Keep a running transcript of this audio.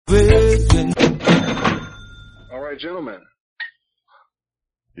gentlemen.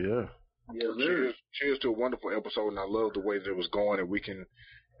 Yeah. Yes, Cheers to a wonderful episode, and I love the way that it was going, and we can,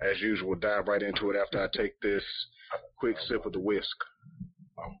 as usual, dive right into it after I take this quick sip of the whisk.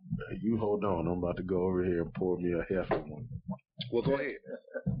 You hold on. I'm about to go over here and pour me a hefty one. Well, go ahead.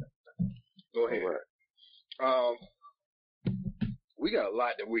 Go ahead. All right. We got a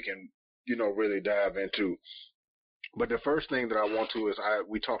lot that we can, really dive into. But the first thing that I want to is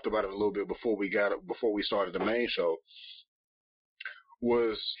we talked about it a little bit before we started the main show.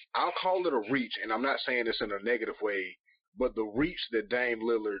 Was I'll call it a reach, and I'm not saying this in a negative way, but the reach that Dame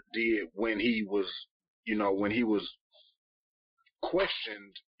Lillard did when he was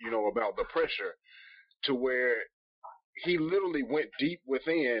questioned, about the pressure, to where he literally went deep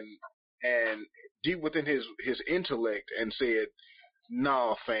within his intellect and said,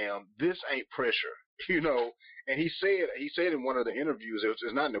 "Nah, fam, this ain't pressure," And he said in one of the interviews,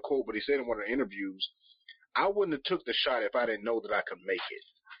 it's not in the quote, but he said in one of the interviews, "I wouldn't have took the shot if I didn't know that I could make it.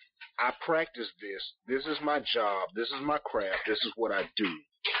 I practice this. This is my job. This is my craft. This is what I do.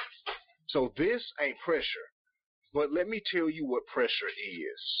 So this ain't pressure. But let me tell you what pressure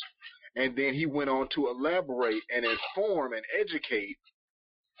is." And then he went on to elaborate and inform and educate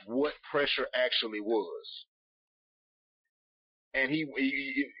what pressure actually was. And it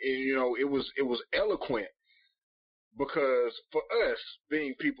was eloquent, because for us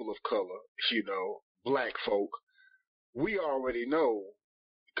being people of color, black folk, we already know,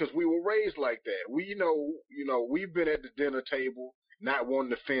 because we were raised like that. We we've been at the dinner table not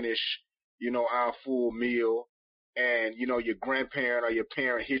wanting to finish, our full meal, and your grandparent or your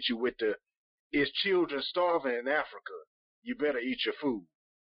parent hit you with the, "Is children starving in Africa? You better eat your food."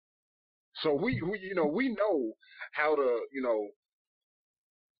 So we know how to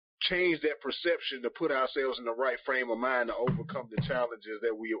change that perception to put ourselves in the right frame of mind to overcome the challenges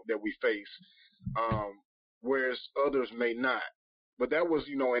that we face, whereas others may not. But that was,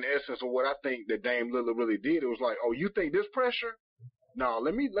 in essence of what I think that Dame Lillard really did. It was like, "Oh, you think this pressure? No,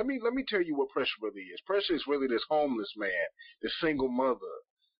 let me tell you what pressure really is. Pressure is really this homeless man, this single mother,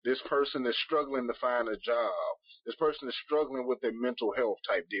 this person that's struggling to find a job, this person that's struggling with their mental health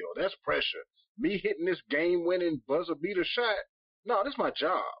type deal. That's pressure. Me hitting this game-winning buzzer beater shot, no, this is my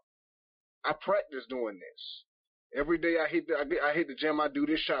job. I practice doing this. Every day I hit the gym, I do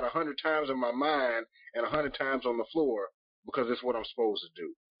this shot 100 times in my mind and 100 times on the floor, because it's what I'm supposed to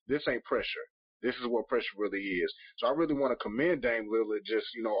do. This ain't pressure. This is what pressure really is." So I really want to commend Dame Lillard,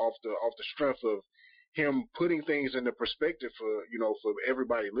 just, off the strength of him putting things into perspective for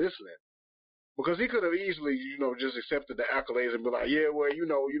everybody listening. Because he could have easily, just accepted the accolades and be like, "Yeah, well,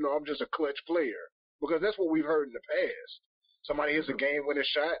 I'm just a clutch player." Because that's what we've heard in the past. Somebody hits a game-winning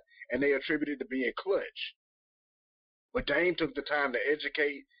shot, and they attribute it to being clutch. But Dame took the time to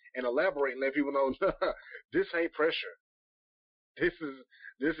educate and elaborate and let people know, this ain't pressure. This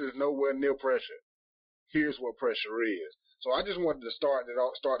is nowhere near pressure. Here's what pressure is. So I just wanted to start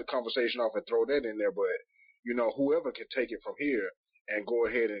the conversation off and throw that in there. But whoever can take it from here and go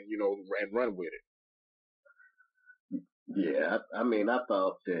ahead and and run with it. Yeah, I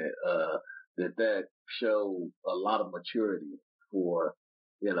thought that showed a lot of maturity for,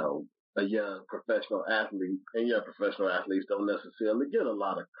 a young professional athlete, and young professional athletes don't necessarily get a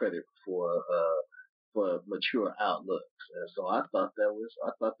lot of credit for mature outlooks. And so I thought that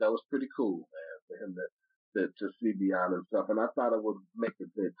was pretty cool, man, for him to see beyond himself. And I thought it would make a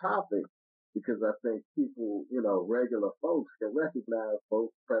good topic, because I think people, regular folks can recognize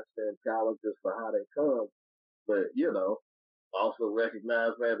both pressure and challenges for how they come, but, also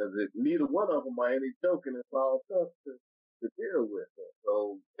recognize, man, that neither one of them are any joke, and it's all tough to deal with. And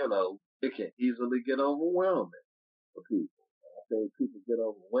so, it can easily get overwhelming for people. I think people get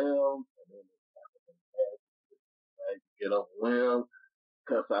overwhelmed, and then right? You get overwhelmed,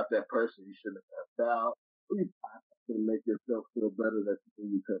 cuss out that person you shouldn't have cussed out, or you to make yourself feel better that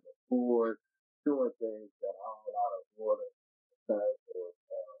you couldn't afford, doing things that are all out of order, or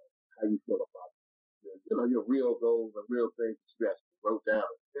how you feel about your real goals and real things that you actually wrote down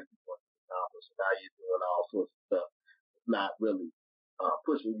and 50 points to accomplish. And now you're doing all sorts of stuff. It's not really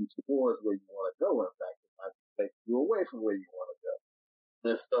pushing you towards where you want to go. In fact, it might be taking you away from where you want to go.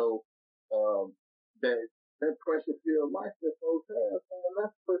 And so that pressure filled life that folks have, man,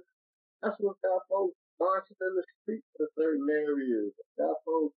 that's what got folks marching in the streets in certain areas. Got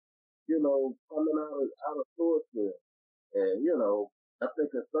folks, coming out of Sourceville. And, I think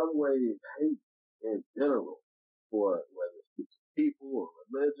in some ways hate in general, for whether it's people or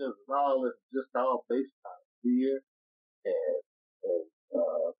religions and all, it's just all based on fear and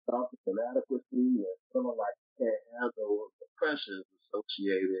self inadequacy, and feeling like you can't handle the pressures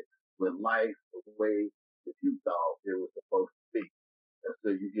associated with life the way that you thought it was supposed to be. And so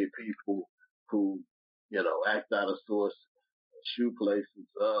you get people who, act out of sorts, shoe places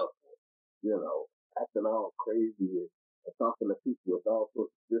up, acting all crazy and talking to people with all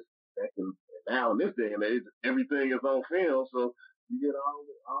sorts of disrespect. And now in this day and age, everything is on film, so you get all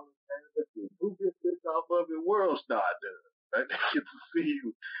this amnesty. Who gets this off of it? World Star does. Right? They get to see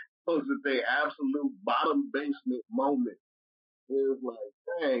you. Those are their absolute bottom basement moment. It was like,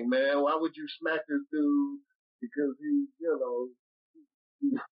 dang, man, why would you smack this dude because he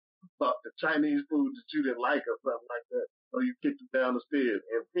thought the Chinese food that you didn't like or something like that, or you kicked him down the stairs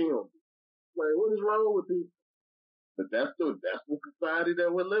and filmed it. Like, what is wrong with people? But that's the society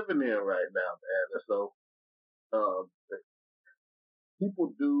that we're living in right now, man. And so, um,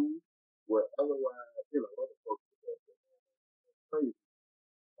 people do what otherwise, other folks do. Crazy.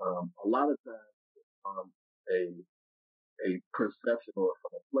 A lot of times, a perception or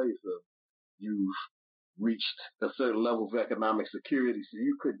from a place of you've reached a certain level of economic security, so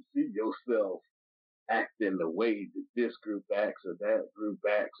you couldn't see yourself acting the way that this group acts or that group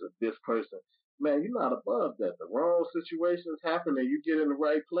acts or this person. Man, you're not above that. The wrong situations happen and you get in the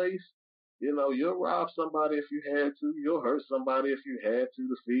right place. You'll rob somebody if you had to. You'll hurt somebody if you had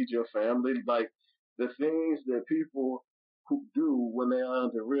to feed your family. Like the things that people who do when they're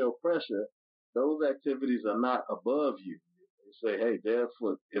under real pressure, those activities are not above you. You say, hey,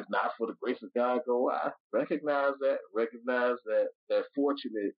 therefore, if not for the grace of God, go I. Recognize that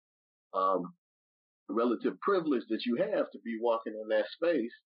fortunate, relative privilege that you have to be walking in that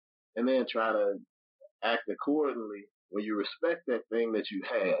space, and then try to act accordingly when you respect that thing that you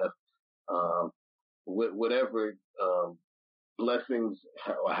have, whatever blessings,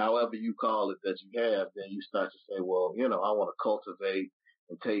 however you call it, that you have. Then you start to say, well, I want to cultivate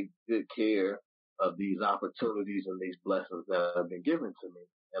and take good care of these opportunities and these blessings that have been given to me.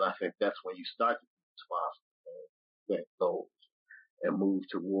 And I think that's when you start to be responsible and set goals and move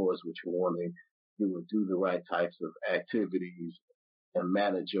towards what you want to do the right types of activities and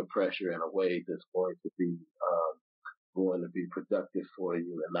manage your pressure in a way that's going to be productive for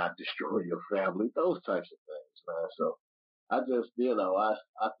you and not destroy your family, those types of things, man. So I just,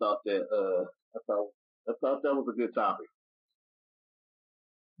 I thought that I thought that was a good topic.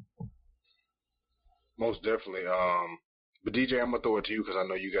 Most definitely. But DJ, I'm gonna throw it to you because I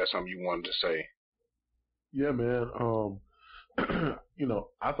know you got something you wanted to say. Yeah, man.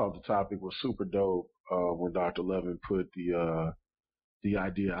 I thought the topic was super dope when Dr. Levin put the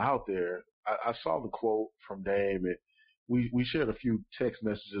idea out there. I saw the quote from Dame, and we shared a few text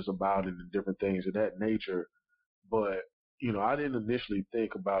messages about it and different things of that nature. But I didn't initially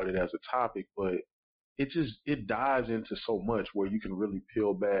think about it as a topic, but it dives into so much where you can really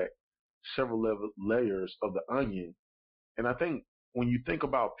peel back several layers of the onion. And I think when you think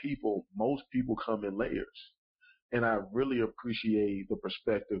about people, most people come in layers. And I really appreciate the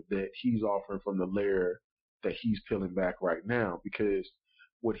perspective that he's offering from the layer that he's peeling back right now, because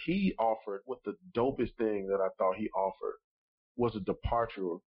what he offered, what the dopest thing that I thought he offered was a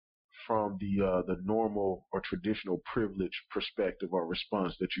departure from the normal or traditional privilege perspective or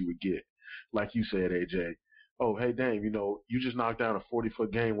response that you would get. Like you said, AJ, oh, hey, Dame, you just knocked down a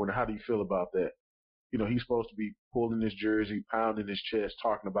 40-foot game winner. How do you feel about that? He's supposed to be pulling his jersey, pounding his chest,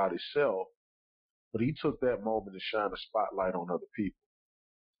 talking about himself. But he took that moment to shine a spotlight on other people.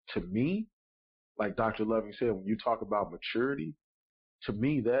 To me, like Dr. Loving said, when you talk about maturity, to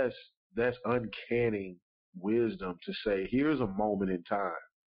me, that's uncanny wisdom to say, here's a moment in time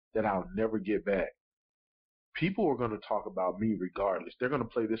that I'll never get back. People are going to talk about me regardless. They're going to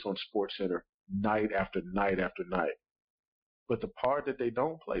play this on SportsCenter night after night after night. But the part that they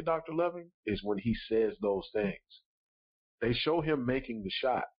don't play, Dr. Loving, is when he says those things. They show him making the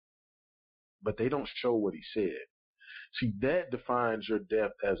shot, but they don't show what he said. See, that defines your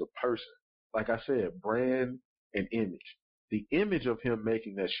depth as a person. Like I said, brand and image. The image of him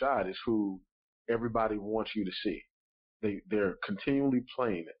making that shot is who everybody wants you to see. They're continually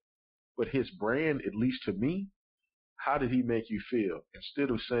playing it. But his brand, at least to me, how did he make you feel? Instead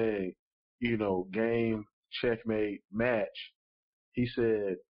of saying, game, checkmate, match, he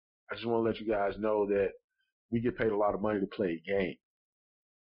said, I just want to let you guys know that we get paid a lot of money to play a game.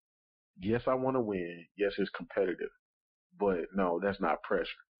 Yes, I want to win. Yes, it's competitive. But no, that's not pressure.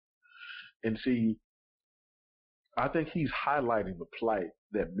 And see, I think he's highlighting the plight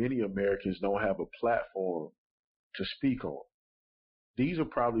that many Americans don't have a platform to speak on. These are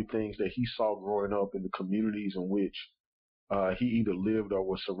probably things that he saw growing up in the communities in which he either lived or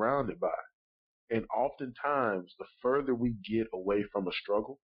was surrounded by. And oftentimes, the further we get away from a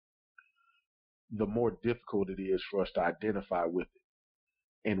struggle, the more difficult it is for us to identify with it.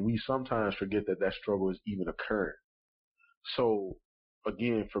 And we sometimes forget that that struggle is even occurring. So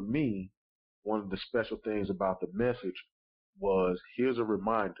again, for me, one of the special things about the message was, here's a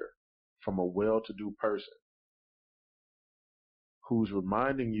reminder from a well-to-do person who's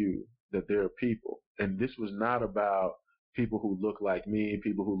reminding you that there are people. And this was not about people who look like me,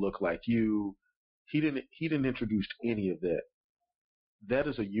 people who look like you. He didn't introduce any of that. That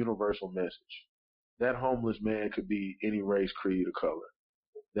is a universal message. That homeless man could be any race, creed, or color.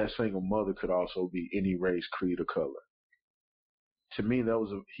 That single mother could also be any race, creed, or color. To me, that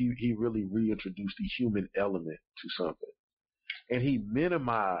was he really reintroduced the human element to something. And he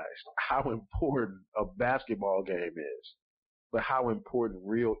minimized how important a basketball game is, but how important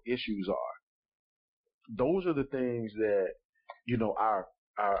real issues are. Those are the things that,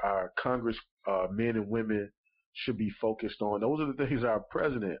 our Congress men and women should be focused on. Those are the things our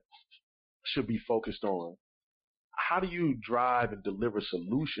president should be focused on. How do you drive and deliver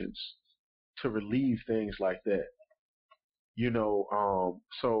solutions to relieve things like that?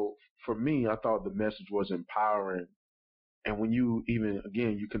 So for me, I thought the message was empowering. And when you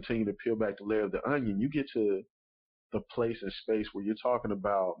you continue to peel back the layer of the onion, you get to the place and space where you're talking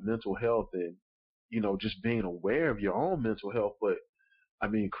about mental health and, just being aware of your own mental health. But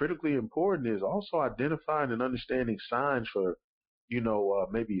critically important is also identifying and understanding signs for,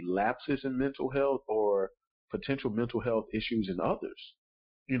 maybe lapses in mental health or potential mental health issues in others.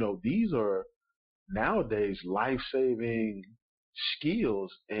 These are nowadays life-saving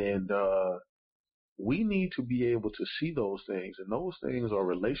skills, and we need to be able to see those things, and those things are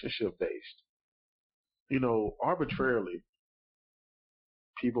relationship-based. Arbitrarily,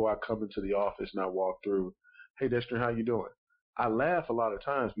 people I come into the office and I walk through, hey, Dexter, how you doing? I laugh a lot of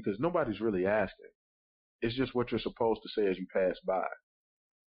times because nobody's really asking. It's just what you're supposed to say as you pass by.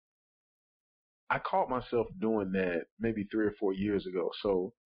 I caught myself doing that maybe 3 or 4 years ago,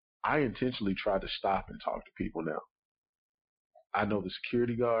 so I intentionally try to stop and talk to people now. I know the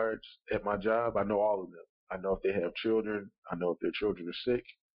security guards at my job. I know all of them. I know if they have children. I know if their children are sick.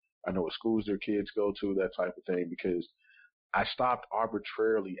 I know what schools their kids go to, that type of thing, because I stopped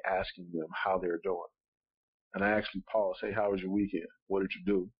arbitrarily asking them how they're doing. And I actually paused, hey, how was your weekend? What did you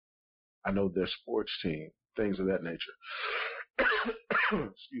do? I know their sports team, things of that nature.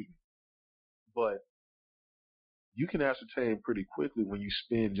 Excuse me. But you can ascertain pretty quickly when you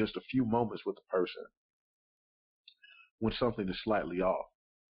spend just a few moments with a person when something is slightly off.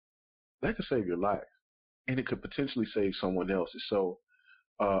 That could save your life, and it could potentially save someone else's. So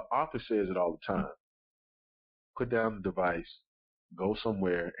Arthur says it all the time. Put down the device, go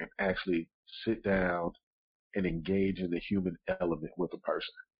somewhere, and actually sit down and engage in the human element with a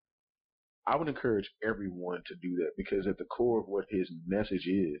person. I would encourage everyone to do that, because at the core of what his message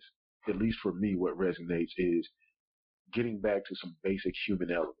is, at least for me, what resonates is getting back to some basic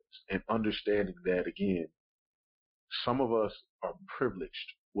human elements and understanding that, again, some of us are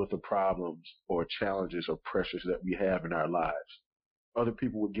privileged with the problems or challenges or pressures that we have in our lives. Other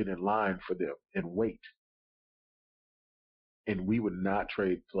people would get in line for them and wait. And we would not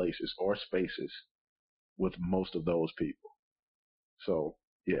trade places or spaces with most of those people. So,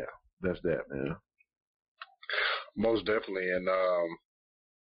 yeah, that's that, man. Most definitely. And,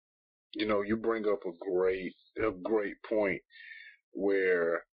 you bring up a great point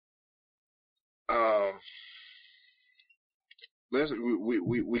where,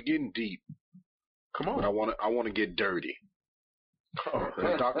 we're getting deep. Come on. But I want to get dirty. Oh,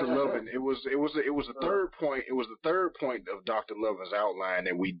 Dr. Lovin, it was the third point. It was the third point of Dr. Lovin's outline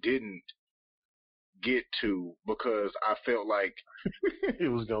that we didn't get to because I felt like it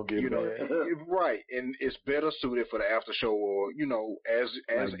was gonna get bad. Right, and it's better suited for the after show, or as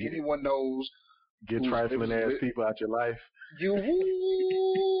like anyone knows, get trifling ass people out your life. You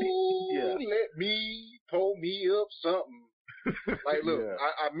let me pull me up something. Like, look, yeah.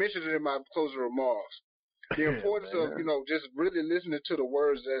 I mentioned it in my closing remarks. The importance of, just really listening to the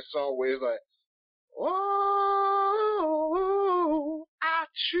words of that song where it's like, oh, I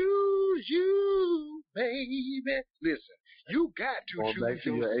choose you, baby. Listen, you got to choose back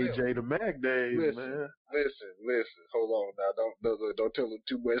to yourself. Your AJ the Mac days, man. Listen. Hold on now. Don't tell them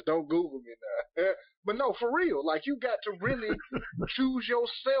too much. Don't Google me now. But no, for real. Like, you got to really choose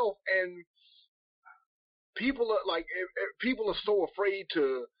yourself. And people are so afraid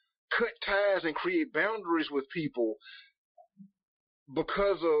to cut ties and create boundaries with people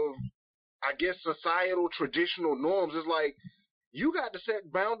because of, I guess, societal traditional norms. It's like, you got to set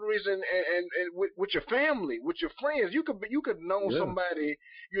boundaries and with your family, with your friends. You could know somebody,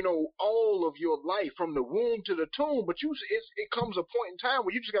 all of your life from the womb to the tomb, but it comes a point in time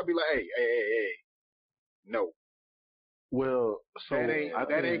where you just gotta be like, hey, no. Well, so That ain't I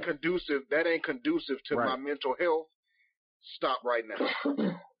that think ain't conducive. That ain't conducive to my right. mental health. Stop right now.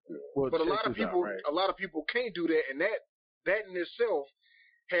 Well, But a check lot of this out, right? people can't do that, and that in itself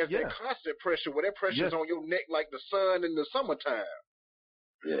has that Yeah. constant pressure where that pressure's Yes. on your neck like the sun in the summertime.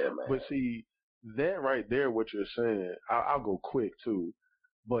 Yeah, man. But see, that right there, what you're saying, I'll go quick too.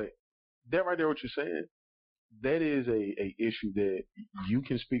 But that right there, what you're saying, that is a issue that you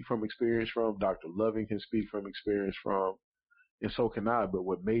can speak from experience from. Dr. Loving can speak from experience from, and so can I. But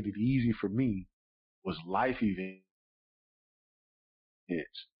what made it easy for me was life events.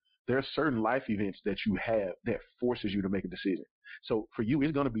 There are certain life events that you have that forces you to make a decision. So for you,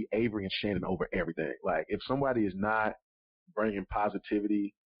 it's going to be Avery and Shannon over everything. Like if somebody is not bringing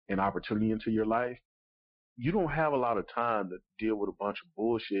positivity and opportunity into your life, you don't have a lot of time to deal with a bunch of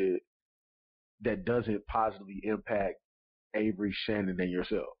bullshit that doesn't positively impact Avery, Shannon, and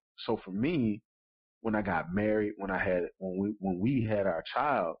yourself. So for me, when I got married, when we had our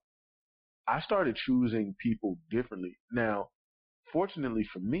child, I started choosing people differently. Now, fortunately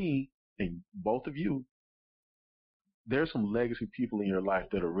for me and both of you, there's some legacy people in your life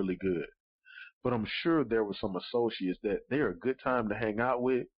that are really good. But I'm sure there were some associates that they're a good time to hang out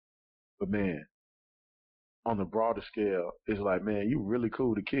with. But man, on the broader scale, it's like, man, you really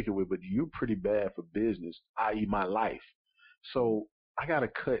cool to kick it with, but you're pretty bad for business, i.e. my life. So I got to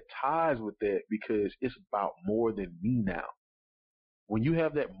cut ties with that because it's about more than me now. When you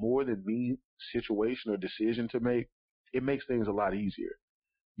have that more than me situation or decision to make, it makes things a lot easier.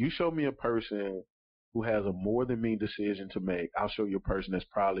 You show me a person who has a more than me decision to make, I'll show you a person that's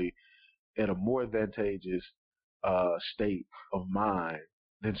probably at a more advantageous state of mind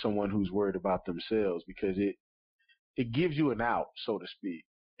than someone who's worried about themselves because it gives you an out, so to speak.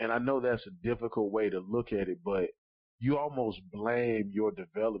 And I know that's a difficult way to look at it, but you almost blame your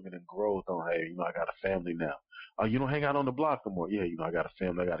development and growth on, hey, I got a family now. You don't hang out on the block no more. Yeah, I got a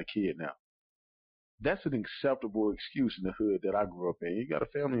family, I got a kid now. That's an acceptable excuse in the hood that I grew up in. You got a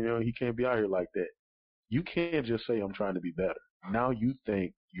family, he can't be out here like that. You can't just say I'm trying to be better. Now you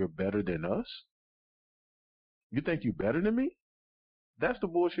think you're better than us? You think you're better than me? That's the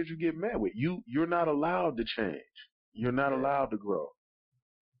bullshit you get mad with. You're not allowed to change. You're not allowed to grow.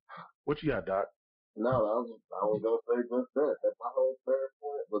 What you got, Doc? No, I was gonna say just that. That my whole third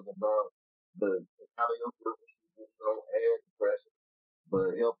point was about the how your purpose don't add depression,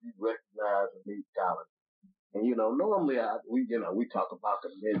 but help you recognize and meet challenges. And normally we talk about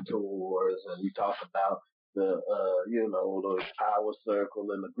the mentors and we talk about the power circle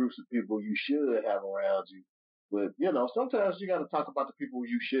and the groups of people you should have around you. But sometimes you got to talk about the people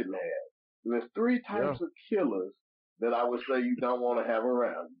you shouldn't have. And there's three types of killers that I would say you don't want to have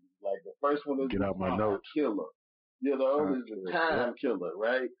around you. Like the first one is Get out my time notes. killer. Is the time killer,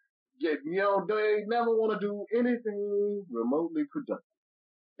 right? They never want to do anything remotely productive.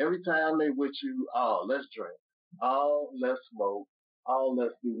 Every time they with you, oh, let's drink. Oh, let's smoke. Oh,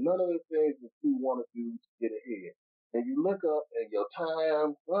 let's do none of the things that you want to do to get ahead. And you look up and your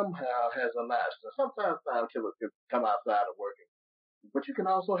time somehow has elapsed. And sometimes time killers can come outside of working. But you can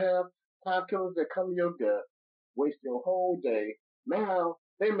also have time killers that come to your desk, waste your whole day. Now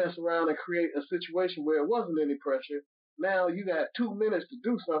they mess around and create a situation where it wasn't any pressure. Now you got 2 minutes to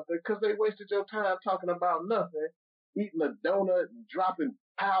do something because they wasted your time talking about nothing, eating a donut and dropping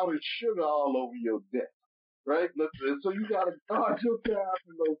powdered sugar all over your desk. Right? So you gotta guard your time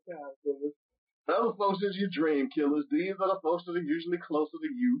from those time killers. The other folks is your dream killers. These are the folks that are usually closer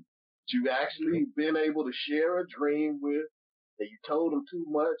to you. That you've actually been able to share a dream with. That you told them too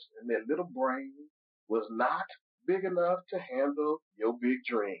much and their little brain was not big enough to handle your big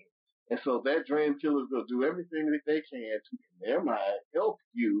dream. And so that dream killer is going to do everything that they can to, in their mind, help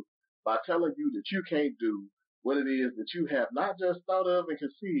you by telling you that you can't do what it is that you have not just thought of and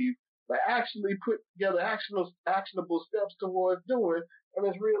conceived, but actually put together actionable steps towards doing. And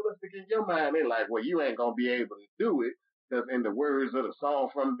it's realistic in your mind. They're like, well, you ain't going to be able to do it because in the words of the song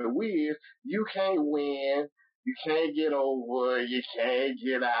from The Wiz, you can't win. You can't get over. You can't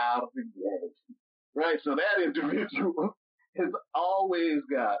get out of the game. Right? So that individual has always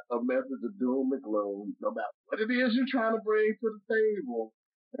got a message of doom and gloom about what it is you're trying to bring to the table.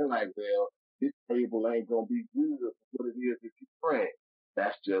 They're like, well, this table ain't going to be good for what it is that you bring.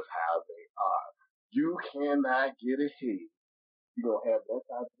 That's just how they are. You cannot get ahead. You're going to have that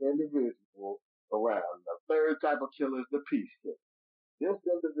type of individual around. The third type of killer is the peace killer. This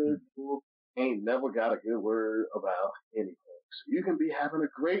individual ain't never got a good word about anything. So you can be having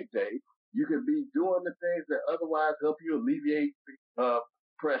a great day. You can be doing the things that otherwise help you alleviate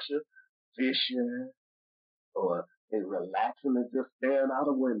pressure, fishing, or relaxing and just staring out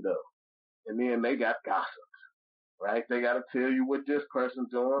a window. And then they got gossip. right? They got to tell you what this person's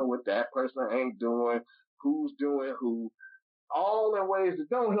doing, what that person ain't doing, who's doing who, all in ways that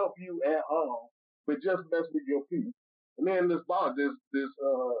don't help you at all, but just mess with your peace. And then this peace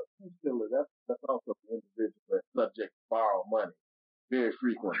killer, that's also an individual that's subject to borrow money very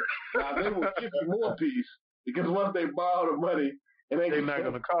frequently. Now they will give you more peace because once they borrow the money and they're not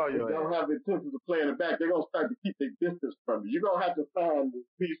going to call you. They don't have the intentions of playing it back. They're going to start to keep their distance from you. You're going to have to find this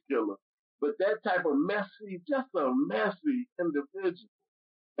peace killer. But that type of just a messy individual.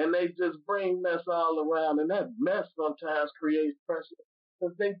 And they just bring mess all around. And that mess sometimes creates pressure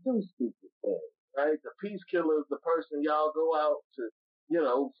because they do stupid things, right? The peace killer is the person y'all go out to,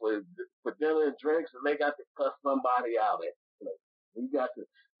 for dinner and drinks, and they got to cuss somebody out at. You got to,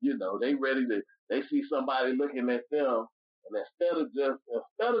 they see somebody looking at them, and instead of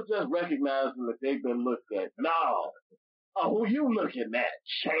just recognizing that they've been looked at, no, who you looking at,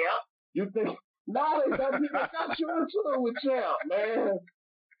 champ? You think, no, they got you into it with champ, man.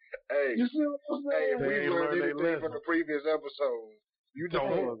 Hey, you see what I'm saying? Hey, we learned anything from the previous episode. You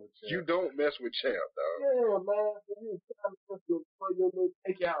don't mess with champ, dog. Yeah, man. So you trying to just enjoy your little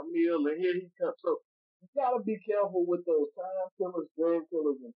takeout meal, and here he comes. So you gotta be careful with those time killers, dream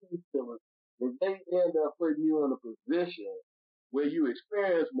killers, and peace killers. If they end up putting you in a position where you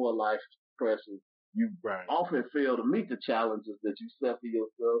experience more life pressures, you often fail to meet the challenges that you set for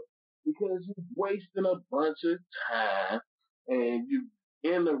yourself because you're wasting a bunch of time and you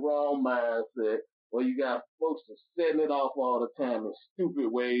in the wrong mindset, or you got folks that's setting it off all the time in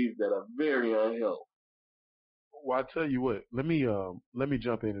stupid ways that are very unhealthy. Well, I tell you what, let me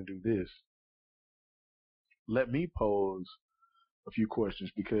jump in and do this. Let me pose a few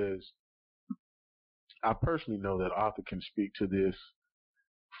questions because I personally know that Arthur can speak to this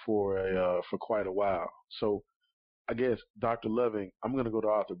for quite a while. So I guess, Dr. Loving, I'm going to go to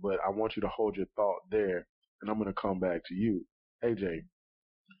Arthur, but I want you to hold your thought there, and I'm going to come back to you. AJ,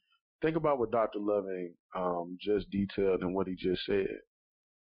 think about what Dr. Loving just detailed and what he just said.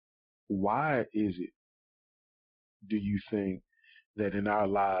 Why is it, do you think, that in our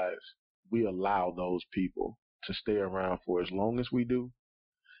lives we allow those people to stay around for as long as we do?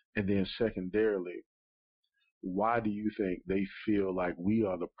 And then secondarily, why do you think they feel like we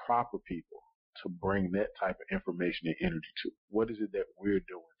are the proper people to bring that type of information and energy to? What is it that we're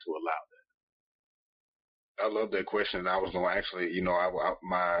doing to allow that? I love that question. I was going to actually,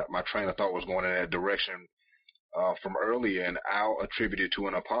 my train of thought was going in that direction from earlier, and I'll attribute it to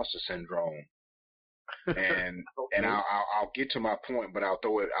an imposter syndrome. And okay. And I'll get to my point, but I'll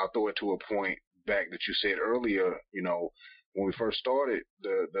throw it to a point back that you said earlier. When we first started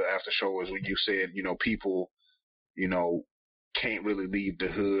the after show, was when you said, people, can't really leave the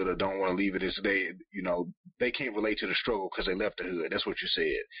hood or don't want to leave it as they can't relate to the struggle because they left the hood. That's what you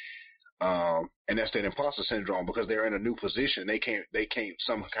said. And that's that imposter syndrome because they're in a new position. They can't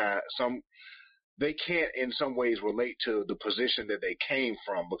in some ways relate to the position that they came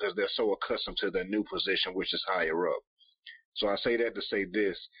from because they're so accustomed to their new position, which is higher up. So I say that to say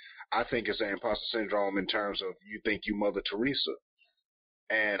this. I think it's an imposter syndrome in terms of you think you Mother Teresa.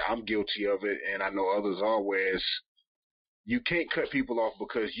 And I'm guilty of it, and I know others are, whereas you can't cut people off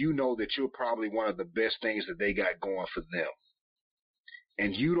because you know that you're probably one of the best things that they got going for them.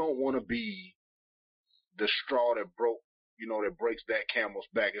 And you don't want to be the straw that that breaks that camel's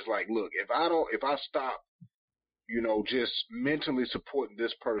back. It's like, look, if I stop, just mentally supporting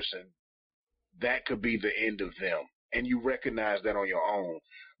this person, that could be the end of them. And you recognize that on your own.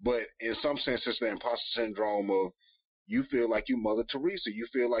 But in some sense, it's the imposter syndrome of you feel like you Mother Teresa. You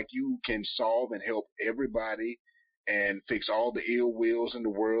feel like you can solve and help everybody and fix all the ill wills in the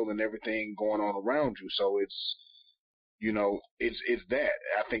world and everything going on around you. So it's, it's that.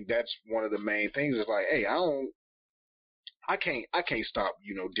 I think that's one of the main things. It's like, hey, I can't stop,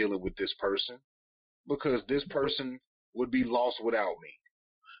 dealing with this person because this person would be lost without me.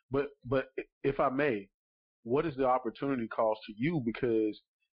 But if I may, what is the opportunity cost to you? Because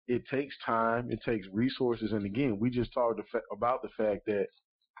it takes time, it takes resources. And again, we just talked about the fact that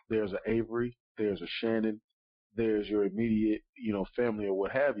there's an Avery, there's a Shannon, there's your immediate, family or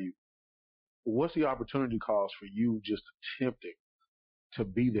what have you. What's the opportunity cost for you just attempting to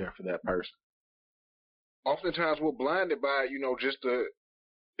be there for that person? Oftentimes we're blinded by,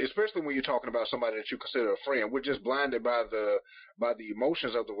 especially when you're talking about somebody that you consider a friend, we're just blinded by the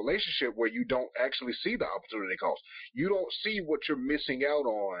emotions of the relationship where you don't actually see the opportunity cost. You don't see what you're missing out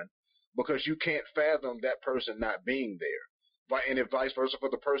on because you can't fathom that person not being there. And if vice versa for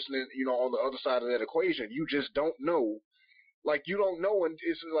the person, on the other side of that equation, you just don't know. Like you don't know, and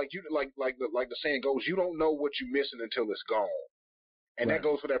it's like the saying goes, you don't know what you're missing until it's gone. And That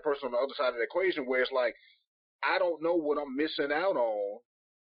goes for that person on the other side of the equation where it's like, I don't know what I'm missing out on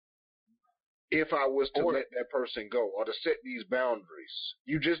if I was to let that person go or to set these boundaries.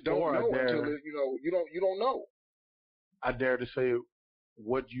 You just don't know until you don't know. I dare to say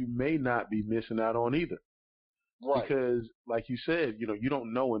what you may not be missing out on either. Right. Because, like you said, you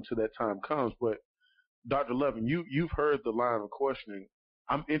don't know until that time comes. But Dr. Loving, you've heard the line of questioning.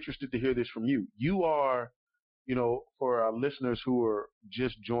 I'm interested to hear this from you. You are, for our listeners who are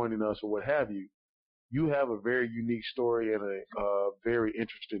just joining us or what have you, you have a very unique story and a very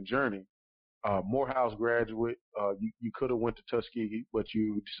interesting journey. Morehouse graduate. You could have went to Tuskegee, but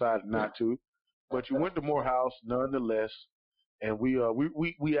you decided not to. But you went to Morehouse nonetheless, and we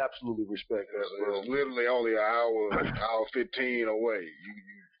absolutely respect that. It's literally only an hour 15 away.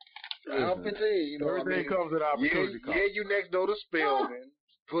 Hour 15. Everything comes at opportunity. Yeah, you next door to Spelman,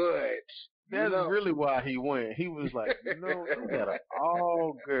 but that's really why he went. He was like, they got an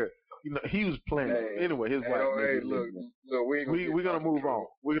all good. He was playing. Hey, anyway, his wife. Hey, look, we're gonna move on.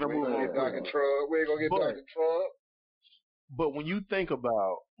 We're gonna move on. Dr. Trump. We ain't gonna get Dr. Trump. But when you think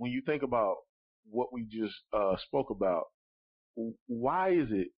about what we just spoke about, why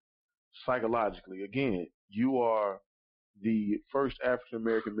is it psychologically? Again, you are the first African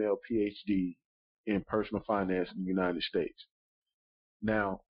American male PhD in personal finance in the United States.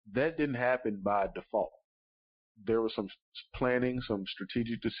 Now, that didn't happen by default. There was some planning, some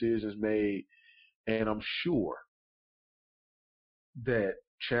strategic decisions made, and I'm sure that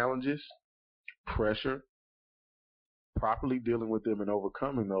challenges, pressure, properly dealing with them and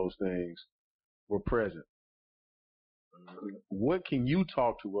overcoming those things were present. What can you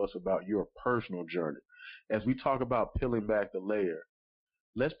talk to us about your personal journey? As we talk about peeling back the layer,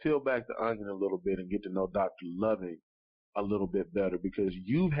 let's peel back the onion a little bit and get to know Dr. Loving a little bit better, because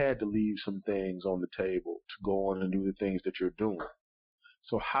you've had to leave some things on the table to go on and do the things that you're doing.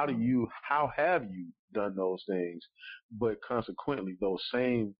 So how have you done those things? But consequently, those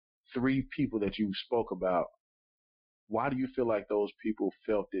same 3 people that you spoke about, why do you feel like those people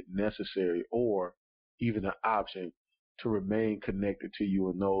felt it necessary or even an option to remain connected to you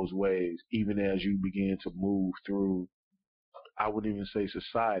in those ways, even as you begin to move through, I wouldn't even say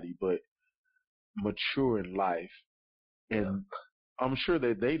society, but mature in life? And I'm sure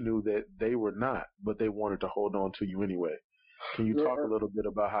that they knew that they were not, but they wanted to hold on to you anyway. Can you talk a little bit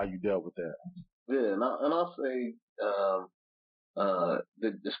about how you dealt with that? Yeah, and I'll say,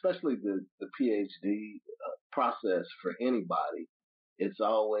 especially the PhD process for anybody, it's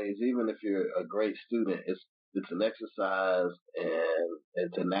always, even if you're a great student, it's an exercise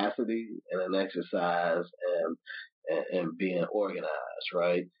and tenacity, and an exercise and being organized,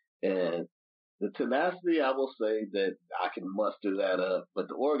 right? And the tenacity, I will say that I can muster that up, but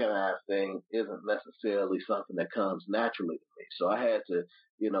the organized thing isn't necessarily something that comes naturally to me. So I had to,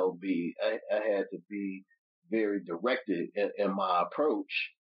 I had to be very directed in my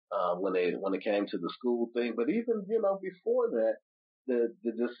approach when it came to the school thing. But even before that, the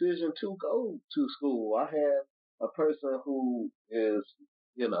decision to go to school, I had a person who is,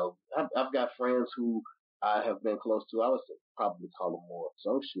 I've got friends who I have been close to. I would probably call them more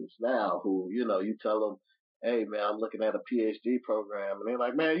associates now, who, you tell them, hey man, I'm looking at a PhD program, and they're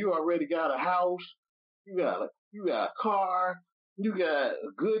like, man, you already got a house, you got a car, you got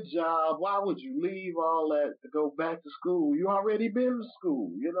a good job. Why would you leave all that to go back to school? You already been to school,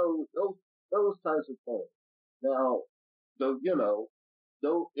 those types of things. Now,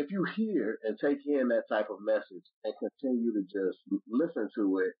 though, if you hear and take in that type of message and continue to just listen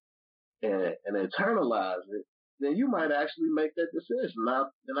to it and internalize it, then you might actually make that decision.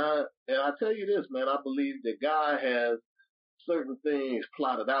 And I tell you this, man, I believe that God has certain things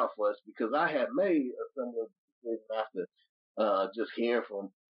plotted out for us, because I had made a similar decision after just hearing from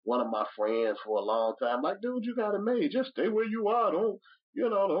one of my friends for a long time. Like, dude, you got it made. Just stay where you are. Don't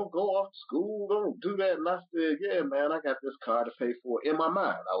go off to school. Don't do that. And I said, yeah, man, I got this car to pay for. In my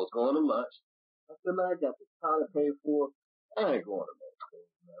mind, I was going to lunch. I said, man, I got this car to pay for. I ain't going to school,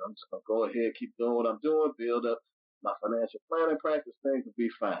 man. I'm just going to go ahead, keep doing what I'm doing, build up my financial planning practice, things will be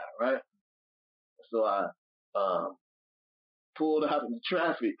fine, right? So I pulled out in the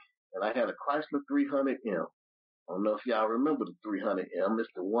traffic, and I had a Chrysler 300M. I don't know if y'all remember the 300M. It's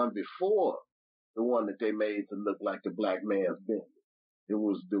the one before the one that they made to look like the black man's Bentley. It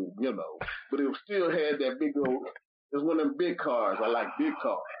was but it still had that big old. It's one of them big cars. I like big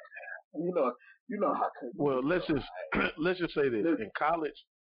cars. You know how. Well, let's just say this. In college,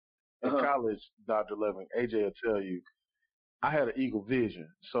 Dr. Loving, AJ will tell you, I had an Eagle Vision,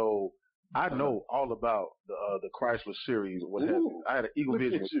 so I know all about the Chrysler series. What have you. I had an Eagle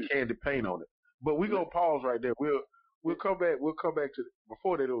Vision with candy paint on it. But we're gonna pause right there. We'll come back. We'll come back to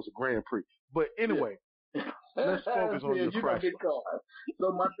before that. It was a Grand Prix. But anyway, Let's focus on your you know, big Chrysler. cars.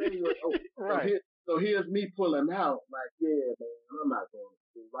 So my thing was, Right. so here's me pulling out, like, yeah, man, I'm not going to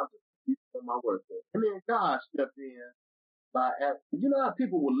school. I'm just keep doing my work there. And then God stepped in by asking, you know how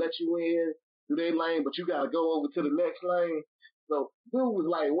people will let you in through their lane, but you got to go over to the next lane? So dude was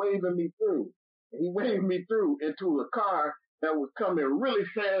like waving me through. And he waved me through into a car that was coming really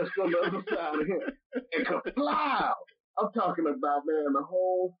fast on the other side of him. And kaplow! I'm talking about, man, the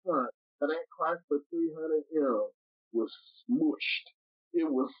whole front of that Chrysler 300M was smushed. It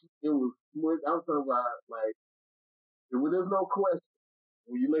was smushed. I'm talking about, like, there's no question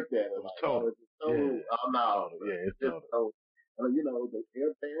when you looked at it. It was Like, total. it's total. Yeah. Oh, no. Yeah, it's It's total. total. You know, the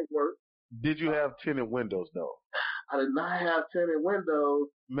airbag worked. Did you have tinted windows though? I did not have tinted windows.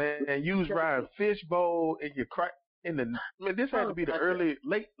 Man, you was riding fishbowl in your this had to be the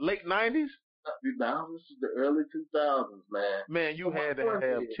late 90s. Now this is the early 2000s, man. Man, you had to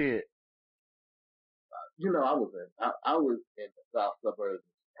have tint. You know, I was in the south suburbs of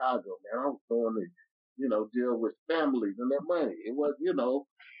Chicago, man. I was going to, you know, deal with families and their money. It was, you know,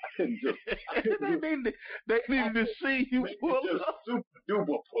 I couldn't just. They needed to see you pull just up. super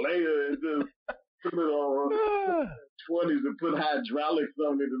duper player and just put it on 20s and put hydraulics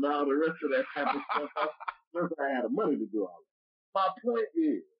on it and all the rest of that type of stuff. Once I had the money to do all that. My point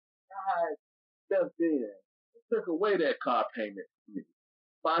is, God stepped in and took away that car payment from me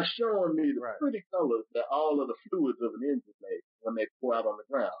by showing me the pretty colors that all of the fluids of an engine make when they pour out on the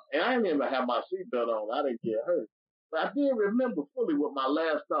ground. And I didn't even have my seatbelt on. I didn't get hurt. But I did remember fully what my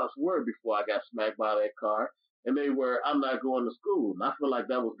last thoughts were before I got smacked by that car. And they were, I'm not going to school. And I feel like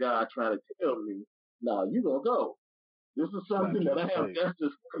that was God trying to tell me, no, you're going to go. This is something that I have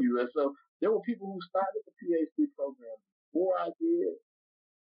justice for you. And so there were people who started the PhD program before I did.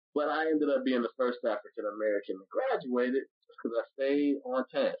 But I ended up being the first African American to graduate it just because I stayed on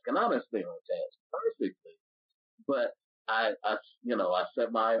task. And I didn't stay on task perfectly. But I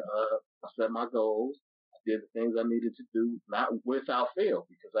set my goals. I did the things I needed to do, not without fail,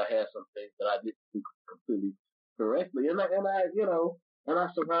 because I had some things that I didn't do completely correctly. And I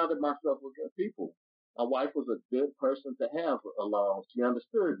surrounded myself with good people. My wife was a good person to have along. She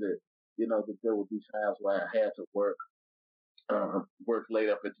understood that, you know, that there would be times where I had to work late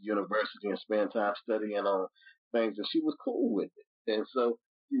up at the university and spend time studying on things, and she was cool with it. And so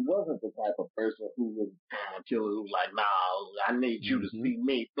she wasn't the type of person who was killer who was like, nah, I need you to see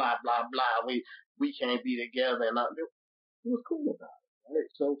me, blah, blah, blah. We can't be together. And she was cool about it. Right?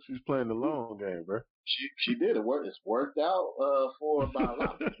 So she's playing the long game, bro. She did it. It's worked out for about a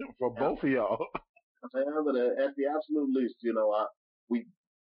lot. For both of y'all. But at the absolute least, you know,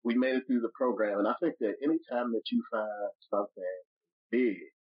 we made it through the program. And I think that anytime that you find something big,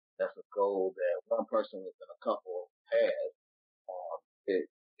 that's a goal that one person within a couple has,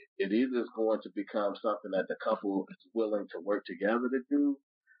 it either is going to become something that the couple is willing to work together to do,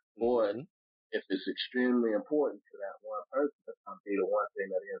 or if it's extremely important to that one person, it's going to be the one thing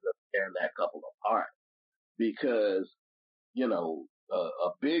that ends up tearing that couple apart. Because, you know,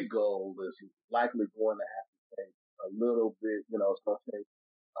 a big goal is likely going to have to take a little bit, you know, it's going to take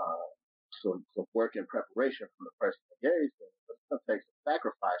some work and preparation from the person engaged in it, but it's going to take some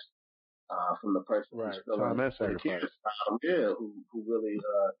sacrifice from the person who's feeling who really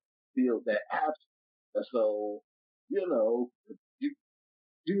feels that absence. And so, you know,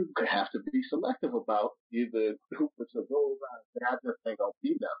 you have to be selective about either who puts a goal around and say, I just ain't gonna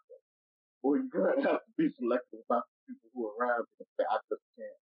be nothing. Or you're gonna have to be selective about the people who are around you and say, I just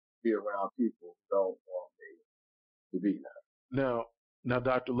can't be around people who don't want me to be nothing. Now,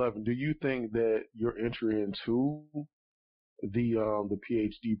 Dr. Lovin, do you think that your entry into the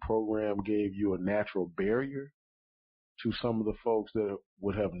PhD program gave you a natural barrier to some of the folks that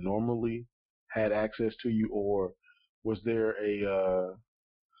would have normally had access to you, or was there a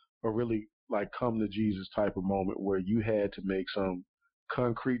really like come to Jesus type of moment where you had to make some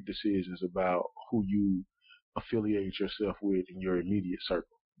concrete decisions about who you affiliate yourself with in your immediate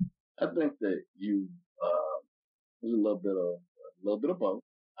circle? I think that there's a little bit of both.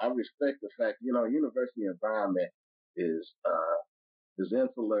 I respect the fact, you know, university environment is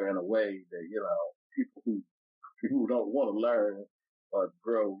insular in a way that, you know, people who don't want to learn or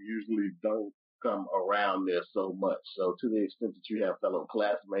grow usually don't come around there so much. So to the extent that you have fellow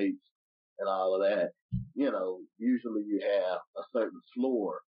classmates and all of that, you know, usually you have a certain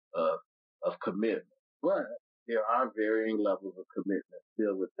floor of commitment. But there are varying levels of commitment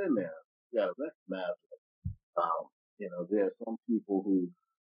still within there. You gotta recognize it. You know, there are some people who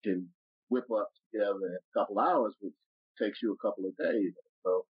can whip up together in a couple hours, which takes you a couple of days.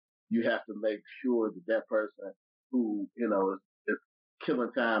 So you have to make sure that person who, you know, is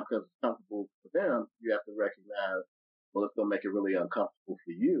killing time because it's comfortable for them, you have to recognize, well, it's going to make it really uncomfortable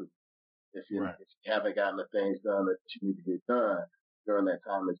for you Right. if you haven't gotten the things done that you need to get done during that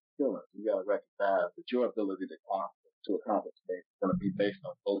time that you're killing. You got to recognize that your ability to accomplish things is going to be based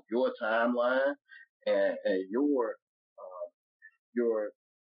on both your timeline and your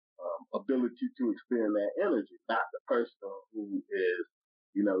ability to expend that energy, not the person who is,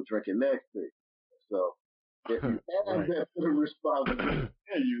 drinking next to you. So if you have Right. that sort of responsibility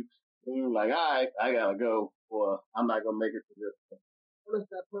in you, then you're like, all right, I gotta go, or I'm not gonna make it to this. What if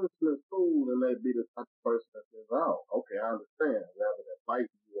that person is cool and they be the type of person that says, oh, okay, I understand, rather than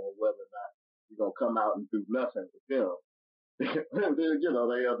fighting you on whether or not you're gonna come out and do nothing with them. And then,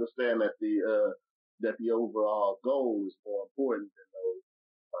 they understand that the overall goal is more important than those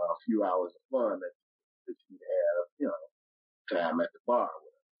few hours of fun that you have, time at the bar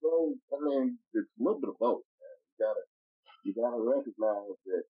with. So, I mean, it's a little bit of both, man. You gotta recognize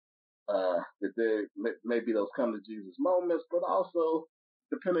that there may be those come to Jesus moments, but also,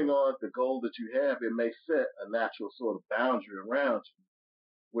 depending on the goal that you have, it may set a natural sort of boundary around you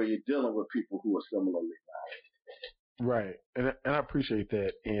where you're dealing with people who are similarly. Right. And I appreciate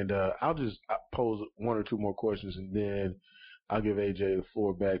that. And I'll just pose one or two more questions, and then I'll give AJ the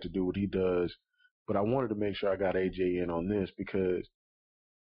floor back to do what he does. But I wanted to make sure I got AJ in on this because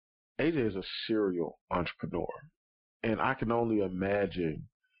AJ is a serial entrepreneur. And I can only imagine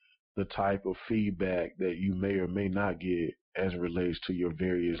the type of feedback that you may or may not get as it relates to your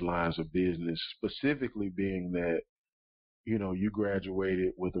various lines of business, specifically being that, you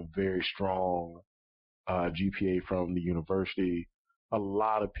graduated with a very strong GPA from the university. A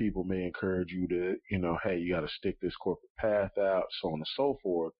lot of people may encourage you to, hey, you got to stick this corporate path out, so on and so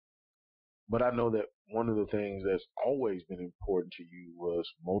forth. But I know that one of the things that's always been important to you was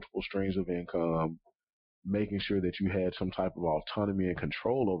multiple streams of income, making sure that you had some type of autonomy and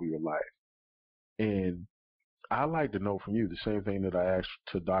control over your life. And I like to know from you the same thing that I asked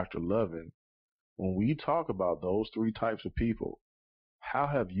to Dr. Lovin. When we talk about those three types of people, how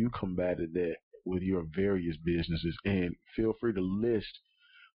have you combated that with your various businesses? And feel free to list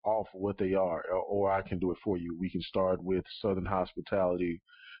off what they are, or I can do it for you. We can start with Southern Hospitality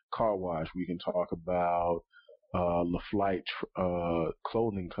Car Wash. We can talk about LaFlight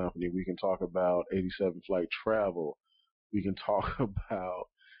Clothing Company. We can talk about 87 Flight Travel. We can talk about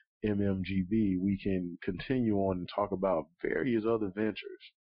MMGB. We can continue on and talk about various other ventures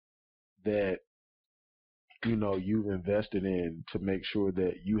that you've invested in to make sure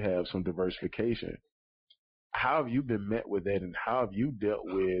that you have some diversification. How have you been met with that, and how have you dealt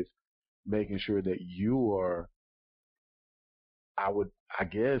with making sure that you are, I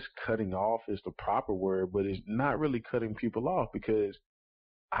guess cutting off is the proper word, but it's not really cutting people off, because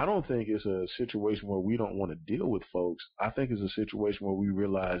I don't think it's a situation where we don't want to deal with folks. I think it's a situation where we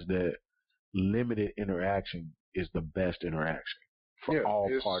realize that limited interaction is the best interaction for all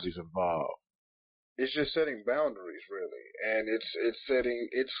parties involved. It's just setting boundaries, really. And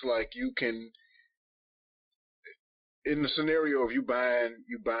it's like you can, in the scenario of you buying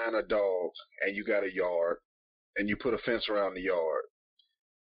a dog and you got a yard and you put a fence around the yard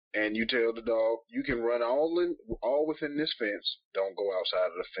and you tell the dog, you can run all within this fence, don't go outside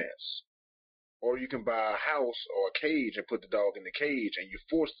of the fence. Or you can buy a house or a cage and put the dog in the cage and you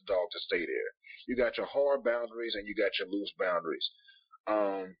force the dog to stay there. You got your hard boundaries and you got your loose boundaries.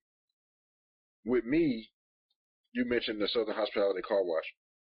 With me, you mentioned the Southern Hospitality Car Wash.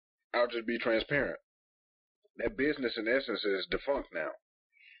 I'll just be transparent. That business, in essence, is defunct now.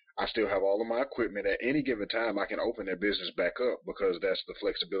 I still have all of my equipment. At any given time, I can open that business back up because that's the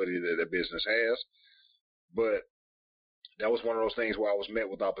flexibility that the business has. But that was one of those things where I was met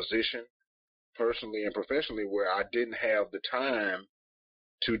with opposition, personally and professionally, where I didn't have the time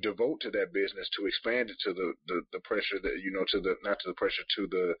to devote to that business, to expand it to the pressure that, not to the pressure, to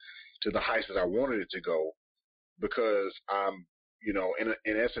the heights that I wanted it to go, because I'm,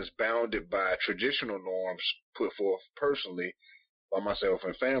 in essence, bounded by traditional norms put forth personally by myself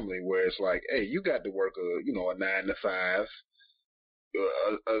and family, where it's like, hey, you got to work a 9 to 5,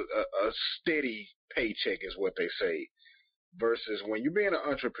 a steady paycheck is what they say, versus when you're being an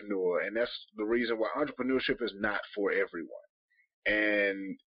entrepreneur, and that's the reason why entrepreneurship is not for everyone.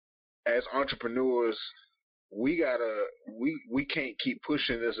 And as entrepreneurs, we can't keep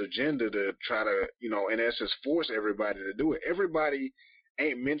pushing this agenda to try to, in essence, force everybody to do it. Everybody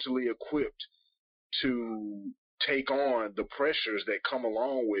ain't mentally equipped to take on the pressures that come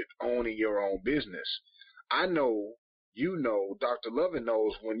along with owning your own business. I know, Dr. Lovin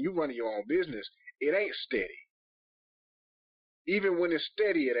knows, when you run your own business, it ain't steady. Even when it's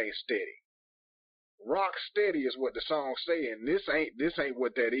steady, it ain't steady. rock steady is what the song's saying. This ain't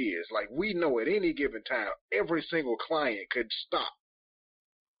what that is. Like, we know at any given time, every single client could stop.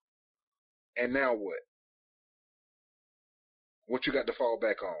 And now what? What you got to fall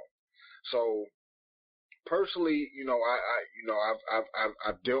back on? So personally,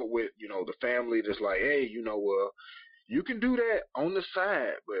 I've dealt with, the family that's like, hey, you can do that on the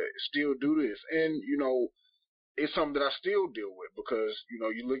side, but still do this. And, it's something that I still deal with because,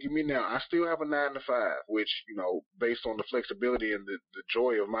 you look at me now, I still have a 9 to 5, which, based on the flexibility and the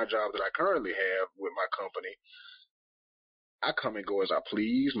joy of my job that I currently have with my company, I come and go as I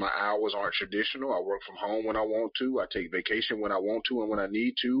please. My hours aren't traditional. I work from home when I want to. I take vacation when I want to and when I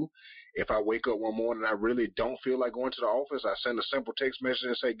need to. If I wake up one morning and I really don't feel like going to the office, I send a simple text message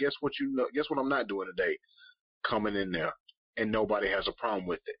and say, guess what I'm not doing today? Coming in there. And nobody has a problem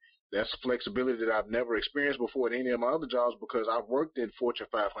with it. That's flexibility that I've never experienced before at any of my other jobs because I've worked in Fortune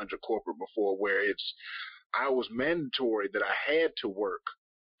 500 corporate before where I was mandatory that I had to work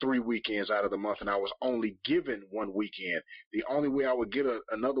 3 weekends out of the month and I was only given 1 weekend. The only way I would get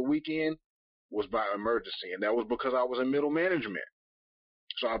another weekend was by emergency, and that was because I was in middle management.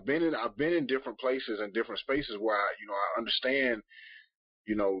 So I've been in different places and different spaces where I understand,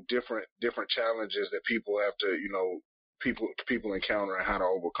 different challenges that people have to, people encounter and how to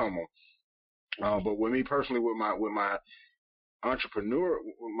overcome them. But with me personally, with my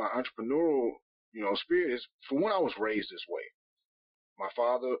entrepreneurial, spirit is, for one, I was raised this way. My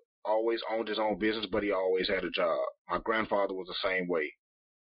father always owned his own business, but he always had a job. My grandfather was the same way.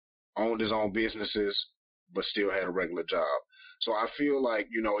 Owned his own businesses, but still had a regular job. So I feel like,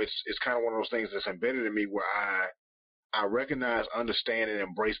 it's kind of one of those things that's embedded in me where I recognize, understand, and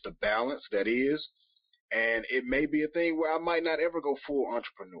embrace the balance that is. And it may be a thing where I might not ever go full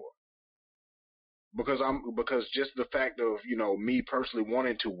entrepreneur. Because just the fact of, me personally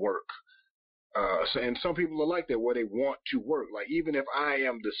wanting to work. And some people are like that where they want to work. Like, even if I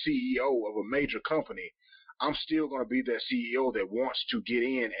am the CEO of a major company, I'm still going to be that CEO that wants to get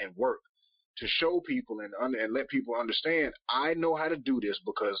in and work to show people and let people understand I know how to do this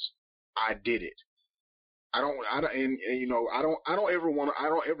because I did it. I don't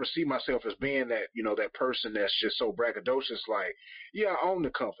ever see myself as being that, that person that's just so braggadocious. Like, yeah, I own the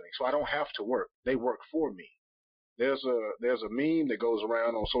company, so I don't have to work. They work for me. There's a meme that goes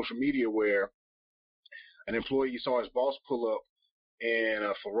around on social media where an employee saw his boss pull up in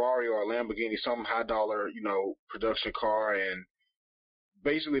a Ferrari or a Lamborghini, some high dollar, production car. And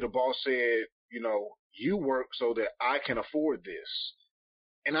basically the boss said, you work so that I can afford this.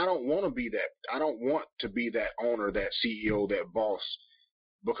 And I don't want to be that. I don't want to be that owner, that CEO, that boss,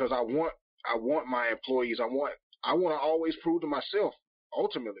 because I want my employees. I want to always prove to myself,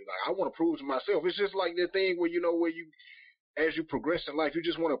 ultimately, like I want to prove to myself. It's just like that thing where, as you progress in life, you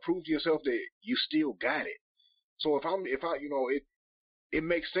just want to prove to yourself that you still got it. So it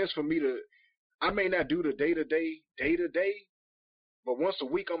makes sense for me I may not do the day to day, but once a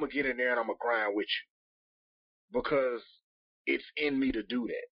week I'm going to get in there and I'm going to grind with you because it's in me to do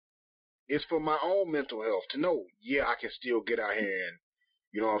that. It's for my own mental health to know, yeah, I can still get out here and,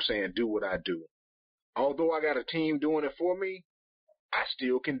 do what I do. Although I got a team doing it for me, I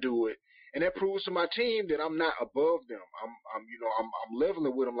still can do it. And that proves to my team that I'm not above them. I'm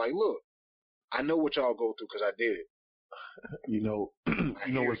leveling with them like, look, I know what y'all go through because I did it.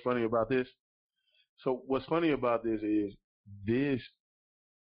 What's funny about this? So what's funny about this is this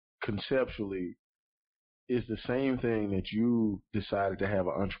conceptually is the same thing that you decided to have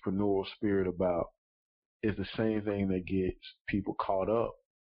an entrepreneurial spirit about. Is the same thing that gets people caught up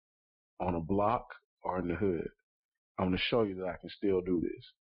on a block or in the hood. I'm going to show you that I can still do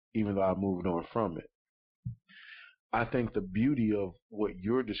this, even though I moved on from it. I think the beauty of what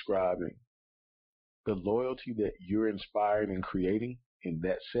you're describing, the loyalty that you're inspiring and creating in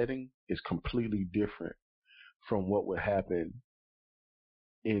that setting is completely different from what would happen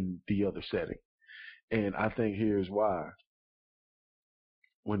in the other setting. And I think here's why.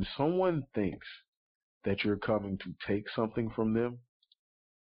 When someone thinks that you're coming to take something from them,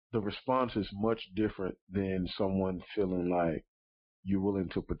 the response is much different than someone feeling like you're willing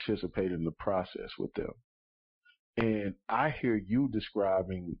to participate in the process with them. And I hear you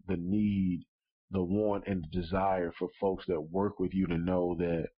describing the need, the want, and the desire for folks that work with you to know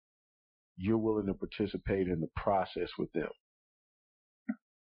that you're willing to participate in the process with them.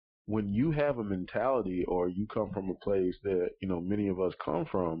 When you have a mentality or you come from a place that, many of us come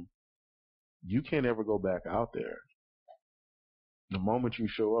from, you can't ever go back out there. The moment you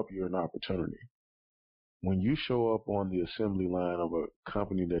show up, you're an opportunity. When you show up on the assembly line of a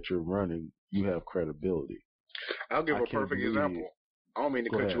company that you're running, you have credibility. I'll give a perfect example. I don't mean to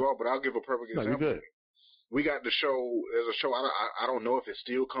Go cut ahead. you off, but I'll give a perfect No, example. you're good. We got the show. There's a show. I don't know if it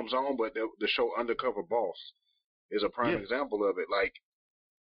still comes on, but the show Undercover Boss is a prime example of it. Like,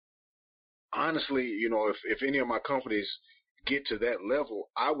 honestly, if any of my companies get to that level,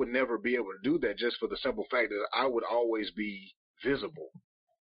 I would never be able to do that just for the simple fact that I would always be visible.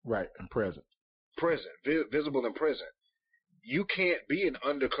 Right, and present. Visible and present. You can't be an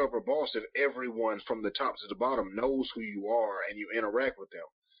undercover boss if everyone from the top to the bottom knows who you are and you interact with them.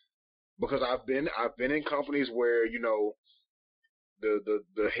 Because I've been in companies where,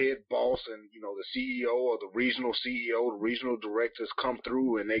 the head boss and, the CEO or the regional CEO, the regional directors come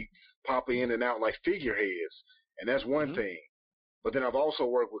through and they pop in and out like figureheads. And that's one thing. But then I've also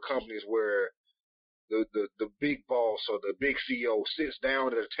worked with companies where the big boss or the big CEO sits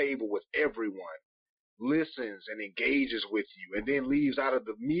down at a table with everyone, listens and engages with you, and then leaves out of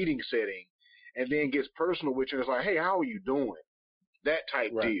the meeting setting and then gets personal with you and is like, hey, how are you doing? That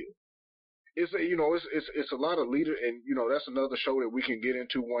type deal. It's a lot of leader, and that's another show that we can get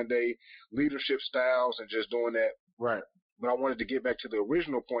into one day, leadership styles and just doing that. Right. But I wanted to get back to the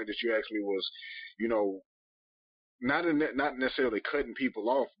original point that you asked me was, not necessarily cutting people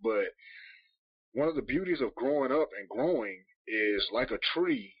off, but one of the beauties of growing up and growing is like a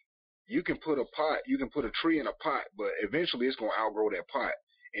tree. You can put a tree in a pot, but eventually it's going to outgrow that pot.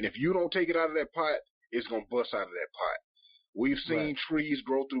 And if you don't take it out of that pot, it's going to bust out of that pot. We've seen trees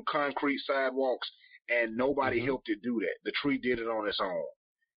grow through concrete sidewalks, and nobody helped it do that. The tree did it on its own.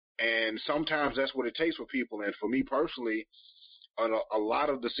 And sometimes that's what it takes for people. And for me personally, a lot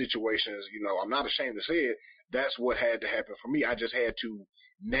of the situations, I'm not ashamed to say it, that's what had to happen for me. I just had to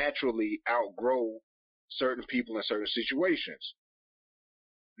naturally outgrow certain people in certain situations.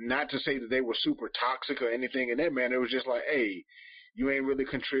 Not to say that they were super toxic or anything in that manner. It was just like, hey, you ain't really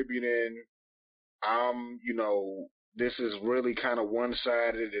contributing. This is really kind of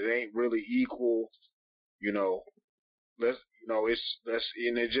one-sided. It ain't really equal. It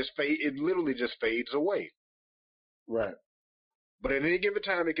literally just fades away. Right. But at any given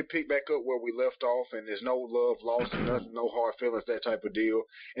time, it can pick back up where we left off, and there's no love lost, and nothing, no hard feelings, that type of deal.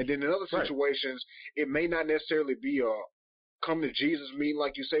 And then in other situations, it may not necessarily be a come to Jesus meeting,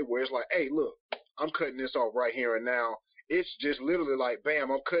 like you say, where it's like, hey, look, I'm cutting this off right here and now. It's just literally like,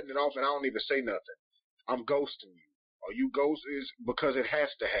 bam, I'm cutting it off, and I don't even say nothing. I'm ghosting you. Or you ghost is because it has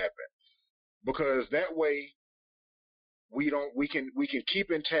to happen. Because that way, we can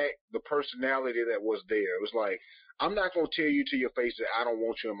keep intact the personality that was there. It was like, I'm not going to tell you to your face that I don't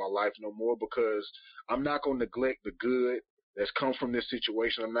want you in my life no more, because I'm not going to neglect the good that's come from this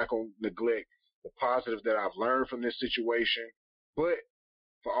situation. I'm not going to neglect the positive that I've learned from this situation. But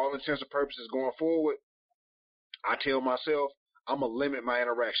for all intents and purposes going forward, I tell myself I'm going to limit my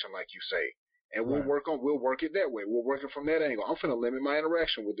interaction, like you say. And we'll work it that way. We'll work it from that angle. I'm going to limit my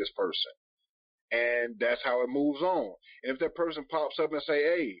interaction with this person. And that's how it moves on. And if that person pops up and say,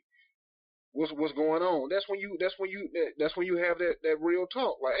 hey, what's going on? That's when you have that real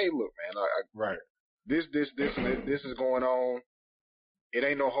talk. Like, hey, look, man, this is going on. It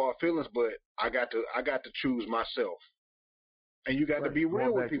ain't no hard feelings, but I got to choose myself. And you got to be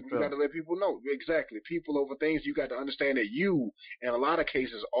real with people. You got to let people know. Exactly. People over things. You got to understand that you, in a lot of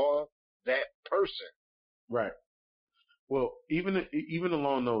cases, are that person. Right. Well, even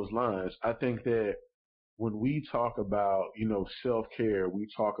along those lines, I think that when we talk about, self-care, we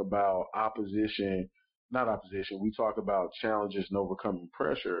talk about we talk about challenges and overcoming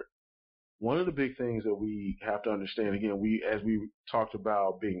pressure. One of the big things that we have to understand, again, as we talked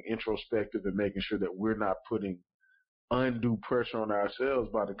about being introspective and making sure that we're not putting undue pressure on ourselves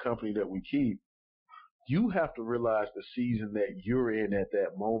by the company that we keep, you have to realize the season that you're in at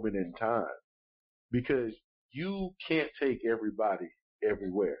that moment in time, because you can't take everybody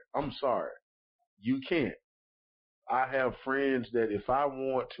everywhere. I'm sorry. You can't. I have friends that if I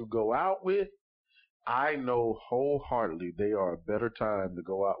want to go out with, I know wholeheartedly they are a better time to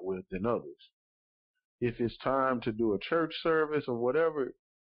go out with than others. If it's time to do a church service or whatever,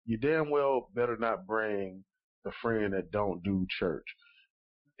 you damn well better not bring the friend that don't do church.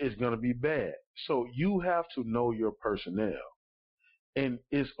 It's going to be bad. So you have to know your personnel. And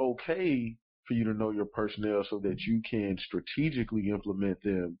it's okay for you to know your personnel so that you can strategically implement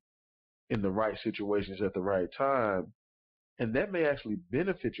them in the right situations at the right time. And that may actually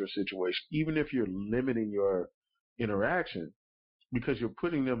benefit your situation, even if you're limiting your interaction, because you're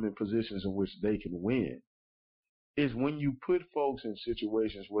putting them in positions in which they can win. Is when you put folks in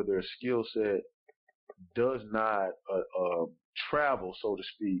situations where their skill set does not travel, so to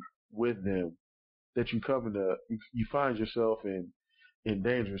speak, with them, that you find yourself in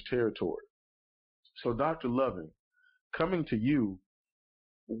dangerous territory. So, Dr. Loving, coming to you,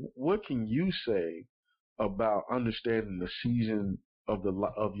 what can you say about understanding the season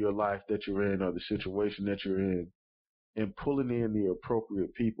of your life that you're in or the situation that you're in and pulling in the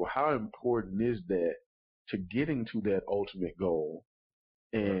appropriate people? How important is that to getting to that ultimate goal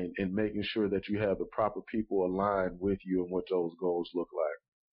and making sure that you have the proper people aligned with you and what those goals look like?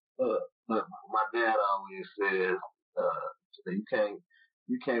 Look, my dad always says,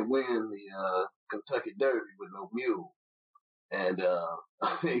 you can't win the Kentucky Derby with no mule. And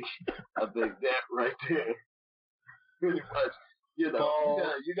I think that right there, pretty much, you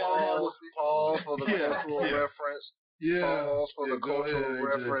gotta have pause for the cultural reference. Yeah. Pause for the cultural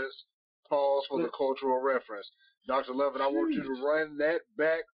reference. Pause for the cultural reference. Dr. Levin, I want you to run that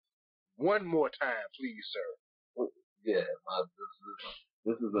back one more time, please, sir. Yeah,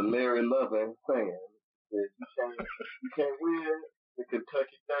 this is a Larry Lovin saying that you can't win the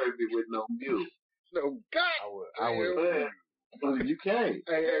Kentucky Derby with no mule. No, God, I would. You can't.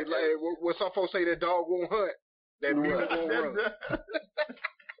 Hey, what some folks say, that dog won't hunt, that mule won't run.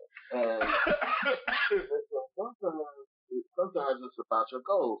 And sometimes it's about your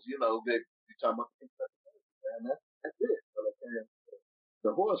goals. You talking about the Kentucky Derby, man. That's it. When it comes to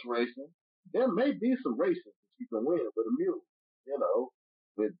the horse racing, there may be some races that you can win with a mule.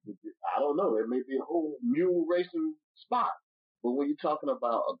 I don't know. It may be a whole mule racing spot. But when you're talking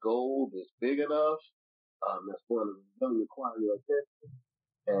about a goal that's big enough, that's going to really require your attention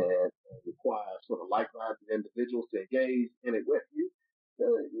and require sort of like-minded individuals to engage in it with you.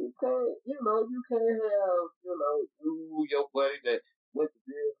 You can't have, your buddy that went to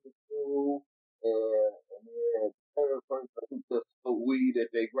business school and then the third person who just smoke weed at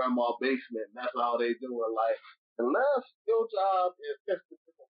their grandma's basement and that's all they do in life. Unless your job is testing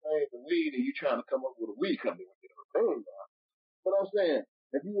different things of weed and you trying to come up with a weed company with your thing now. But I'm saying,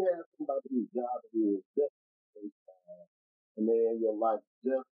 if you have somebody whose job is just and then your life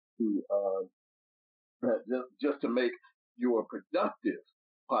just to make your productive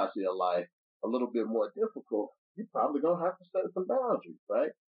parts of your life a little bit more difficult, you're probably gonna have to set some boundaries,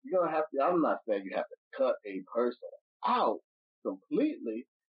 right? You're gonna have to. I'm not saying you have to cut a person out completely,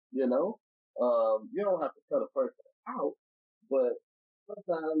 you don't have to cut a person out, but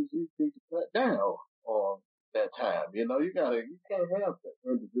sometimes you need to cut down on that time. You can't have the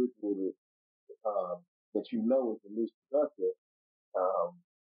individual that is the least productive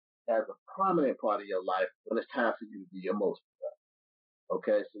as a prominent part of your life when it's time for you to be your most productive.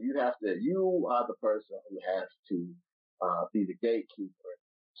 Okay, so you are the person who has to be the gatekeeper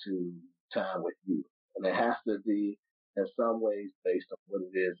to time with you, and it has to be in some ways based on what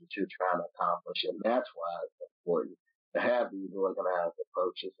it is that you're trying to accomplish, and that's why it's important to have these organized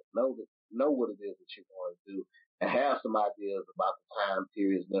approaches and know what it is that you want to do, and have some ideas about the time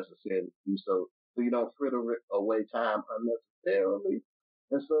periods necessary to do so you don't fritter away time unnecessarily,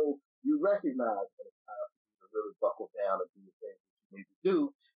 and so you recognize that it's time for you to really buckle down and do the things that you need to do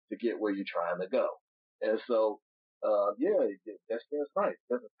to get where you're trying to go. And so, that's right.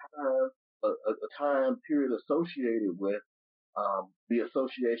 There's a time period associated with the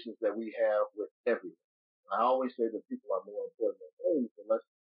associations that we have with everyone. I always say that people are more important than things, and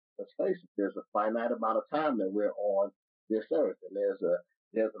let's face it, there's a finite amount of time that we're on this earth, and there's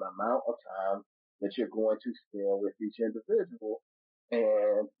an amount of time that you're going to spend with each individual,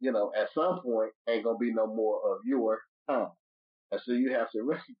 and at some point ain't gonna be no more of your time, and so you have to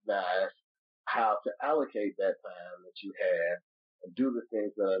recognize how to allocate that time that you have and do the things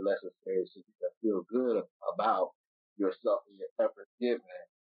that are necessary so you can feel good about yourself and your effort given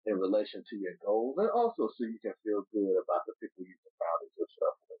in relation to your goals, and also so you can feel good about the people you surrounded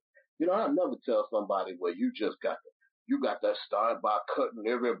yourself with. I never tell somebody, well, you got that start by cutting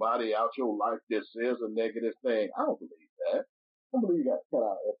everybody out your life that says a negative thing. I don't believe that. I don't believe you got to cut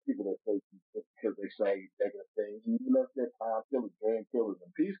out people that say because they say negative things. Even if they're time killers, dream killers,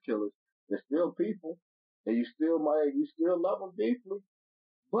 and peace killers, they're still people, and you still love them deeply,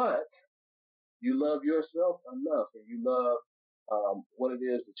 but you love yourself enough, and you love what it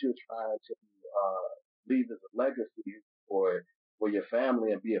is that you're trying to leave as a legacy for your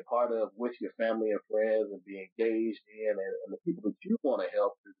family and be a part of with your family and friends and be engaged in, and the people that you want to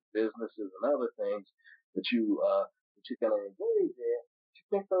help through the businesses and other things that you're going to engage in. You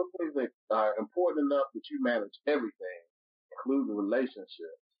think those things that are important enough that you manage everything, including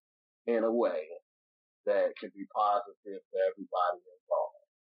relationships, in a way that can be positive for everybody involved.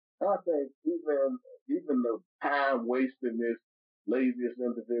 And I think even the time wastingest, laziest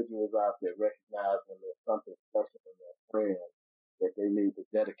individuals out there recognize when there's something special in their friends that they need to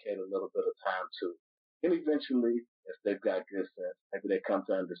dedicate a little bit of time to. And eventually, if they've got good sense, maybe they come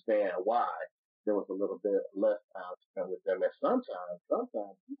to understand why there was a little bit less time spent with them. And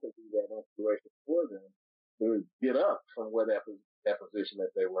sometimes you can be that inspiration for them to get up from where that position that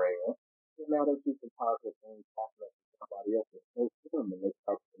they were in. And now they see some positive things happening to somebody else that's to them, and they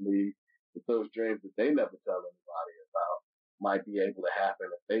start to believe that those dreams that they never tell anybody about might be able to happen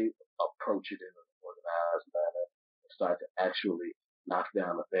if they approach it in an organized manner and start to actually knock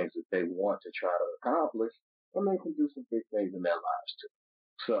down the things that they want to try to accomplish, and they can do some big things in their lives too.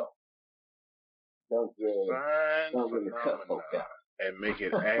 So don't really cut folk out. And make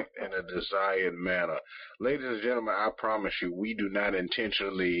it act in a desired manner. Ladies and gentlemen, I promise you, we do not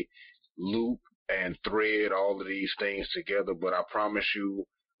intentionally loop and thread all of these things together, but I promise you,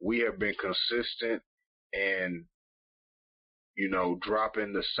 we have been consistent in,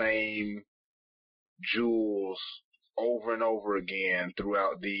 dropping the same jewels over and over again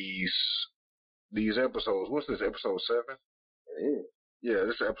throughout these episodes. What's this, episode 7? It is. Yeah,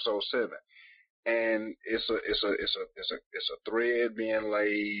 this is episode 7. And it's a thread being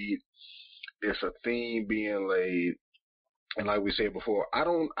laid, it's a theme being laid, and like we said before, I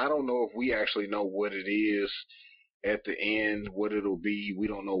don't know if we actually know what it is at the end, what it'll be. We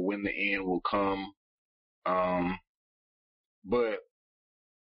don't know when the end will come, but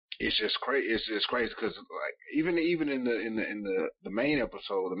it's just crazy. It's just crazy because like even in the main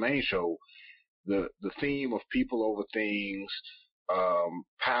episode, the main show, the theme of people over things,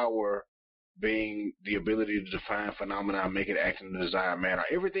 power being the ability to define phenomena and make it act in a desired manner.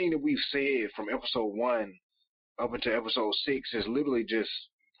 Everything that we've said from episode 1 up until episode 6 is literally just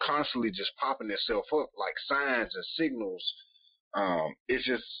constantly just popping itself up like signs and signals.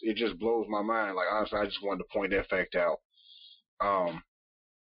 It just blows my mind. Like honestly, I just wanted to point that fact out.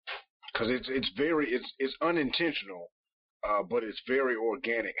 Cause it's unintentional, but it's very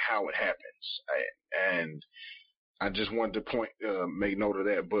organic how it happens. And I just wanted to make note of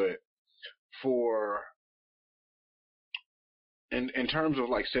that. But in terms of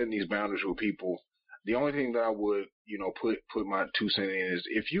like setting these boundaries with people, the only thing that I would, put my 2 cents in is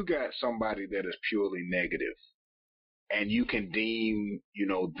if you got somebody that is purely negative and you can deem,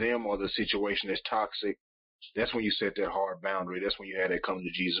 them or the situation as toxic, that's when you set that hard boundary. That's when you had that come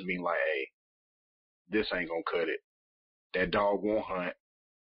to Jesus mean like, hey, this ain't gonna cut it. That dog won't hunt.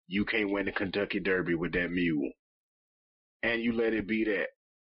 You can't win the Kentucky Derby with that mule. And you let it be that.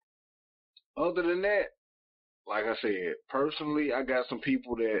 Other than that, like I said, personally, I got some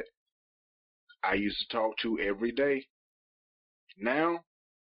people that I used to talk to every day. Now,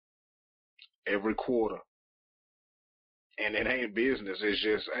 every quarter. And it ain't business. It's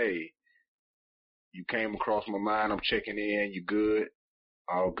just, hey, you came across my mind. I'm checking in. You good?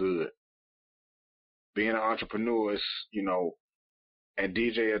 All good. Being an entrepreneur is, and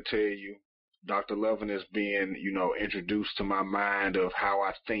DJ will tell you, Dr. Lovin is being, introduced to my mind of how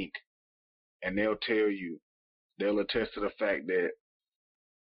I think. And they'll attest to the fact that,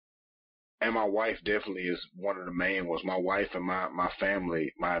 and my wife definitely is one of the main ones. My wife and my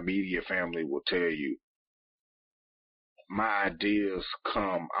family, my immediate family will tell you, my ideas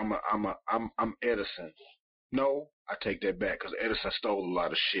come. I'm Edison. No, I take that back because Edison stole a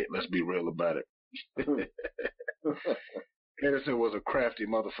lot of shit. Let's be real about it. Edison was a crafty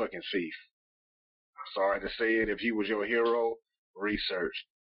motherfucking thief. Sorry to say it. If he was your hero, research.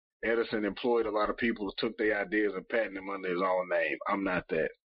 Edison employed a lot of people who took their ideas and patented them under his own name. I'm not that.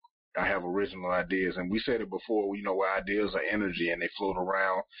 I have original ideas, and we said it before, where ideas are energy and they float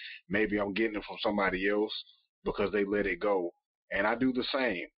around. Maybe I'm getting it from somebody else because they let it go. And I do the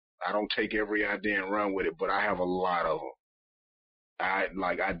same. I don't take every idea and run with it, but I have a lot of them.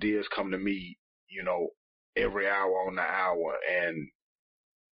 Ideas come to me, every hour on the hour. And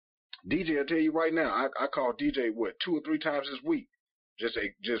DJ, I'll tell you right now, I call DJ, 2 or 3 times this week. Just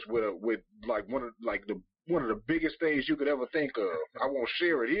with one of the biggest things you could ever think of. I won't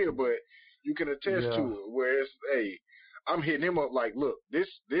share it here, but you can attest to it. Where it's, hey, I'm hitting him up like, look, this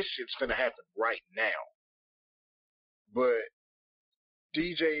shit's gonna happen right now. But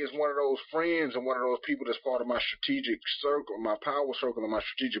DJ is one of those friends and one of those people that's part of my strategic circle, my power circle, and my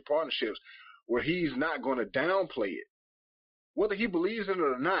strategic partnerships, where he's not gonna downplay it. Whether he believes in it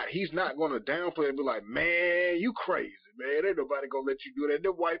or not, he's not going to downplay it and be like, man, you crazy, man. Ain't nobody going to let you do that.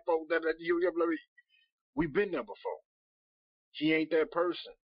 Them white folk, we've been there before. He ain't that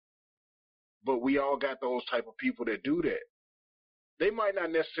person. But we all got those type of people that do that. They might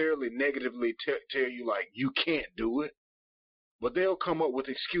not necessarily negatively tell you, like, you can't do it, but they'll come up with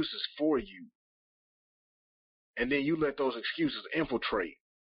excuses for you. And then you let those excuses infiltrate.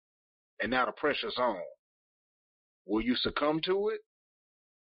 And now the pressure's on. Will you succumb to it?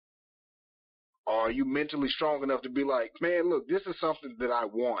 Or are you mentally strong enough to be like, man, look, this is something that I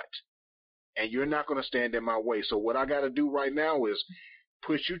want. and you're not going to stand in my way. So what I got to do right now is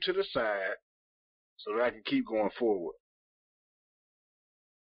push you to the side so that I can keep going forward.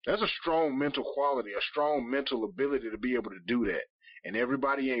 That's a strong mental quality, a strong mental ability to be able to do that. And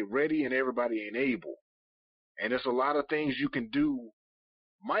everybody ain't ready and everybody ain't able. And there's a lot of things you can do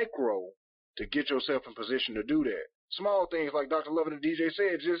micro to get yourself in position to do that. Small things like Dr. Love and the DJ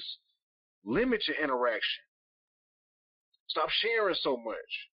said, just limit your interaction. Stop sharing so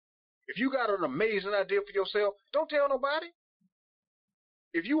much. If you got an amazing idea for yourself, don't tell nobody.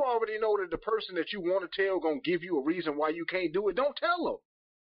 If you already know that the person that you want to tell gonna give you a reason why you can't do it, don't tell them.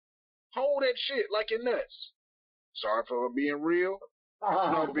 Hold that shit like you're nuts. Sorry for being real.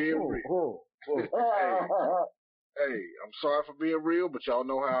 I'm being real. Hey, I'm sorry for being real, but y'all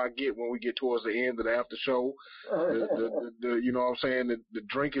know how I get when we get towards the end of the after show. You know what I'm saying? The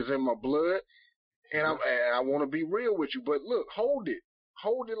drink is in my blood, and I want to be real with you. But look, hold it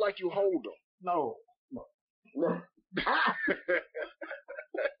like you hold them. No.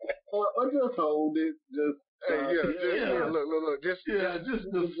 Or just hold it. Just look, just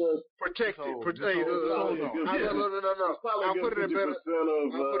protect it. No. I'll put it in better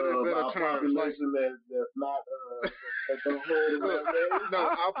terms. Like, that's not that don't hold it. No,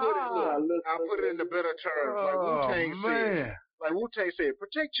 I'll put it in the better terms. Like Wu-Tang said. Like Wu-Tang said,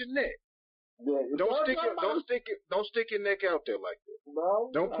 protect your neck. Don't stick your neck out there like that. No.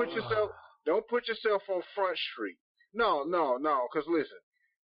 Don't put yourself on Front Street. No. Because listen.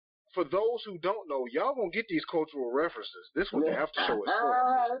 For those who don't know, y'all gonna get these cultural references. This is what the after show is for.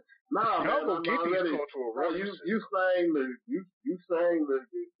 Y'all gonna get these cultural references. You sang the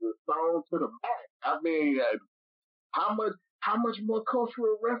song to the back. I mean, how much more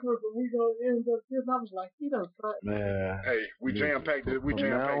cultural reference are we gonna end up with? I was like, he done cut. Man, hey, we jam packed this. We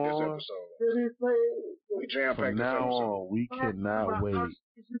jam packed this episode. We jam packed this episode. Now on, we cannot wait.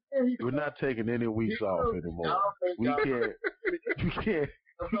 We're not taking any weeks off anymore. We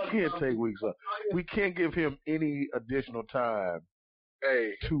can't take weeks off. We can't give him any additional time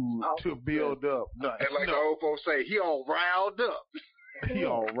to build up. And like the old folks say, he all riled up. He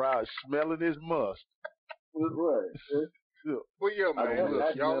all riled, smelling his must. Well, yeah, man.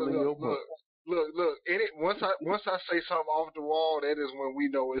 Look, y'all look. Once I say something off the wall, that is when we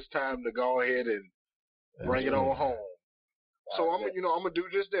know it's time to go ahead and bring it on home. So I'm gonna do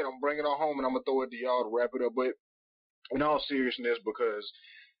just that. I'm bringing it on home, and I'm gonna throw it to y'all to wrap it up. But in all seriousness, because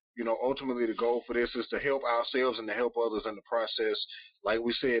ultimately the goal for this is to help ourselves and to help others in the process. Like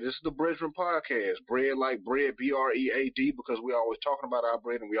we said, this is the Brethren Podcast. Bread like bread, BREAD, because we're always talking about our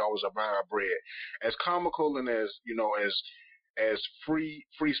bread and we always about our bread. As comical and as free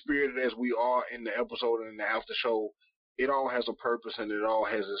spirited as we are in the episode and in the after show, it all has a purpose and it all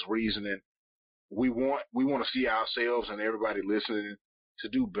has its reasoning. We want to see ourselves and everybody listening to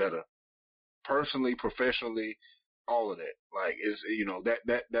do better, personally, professionally. All of that, like, is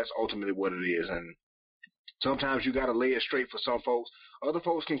that's ultimately what it is. And sometimes you gotta lay it straight for some folks. Other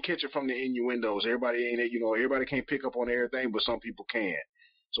folks can catch it from the innuendos. Everybody everybody can't pick up on everything, but some people can.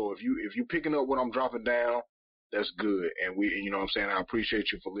 So if you picking up what I'm dropping down, that's good. And I'm saying, I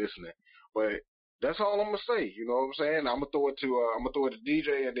appreciate you for listening. But that's all I'm gonna say. You know what I'm saying? I'm gonna throw it to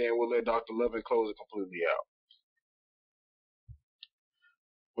DJ, and then we'll let Dr. Lovin close it completely out.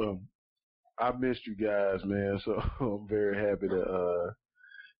 Well, I missed you guys, man. So I'm very happy to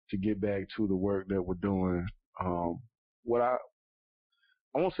get back to the work that we're doing. What I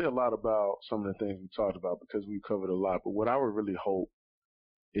won't say a lot about some of the things we talked about because we covered a lot, but what I would really hope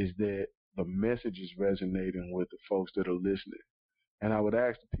is that the message is resonating with the folks that are listening. And I would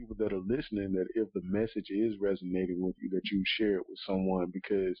ask the people that are listening that if the message is resonating with you, that you share it with someone,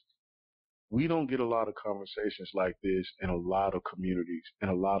 because we don't get a lot of conversations like this in a lot of communities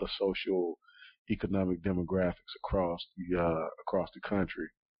and a lot of social economic demographics across the country.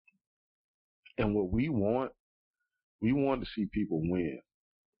 And what we want to see people win.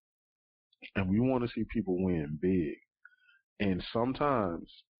 And we want to see people win big. And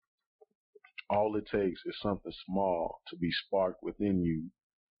sometimes all it takes is something small to be sparked within you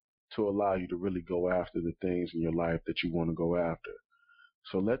to allow you to really go after the things in your life that you want to go after.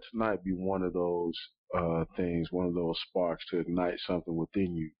 So let tonight be one of those things, one of those sparks to ignite something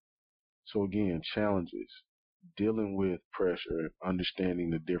within you. So again, challenges, dealing with pressure, understanding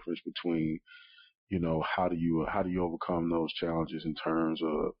the difference between, how do you overcome those challenges in terms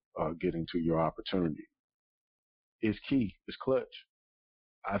of getting to your opportunity is key. It's clutch.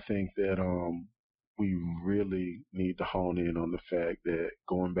 I think that we really need to hone in on the fact that,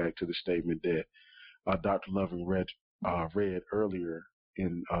 going back to the statement that Dr. Lovin read earlier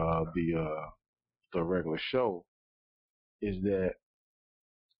in the regular show, is that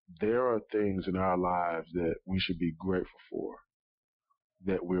there are things in our lives that we should be grateful for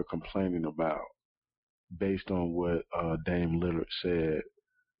that we're complaining about based on what Dame Lillard said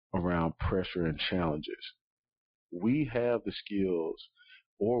around pressure and challenges. We have the skills,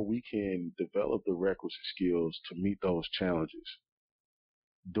 or we can develop the requisite skills to meet those challenges.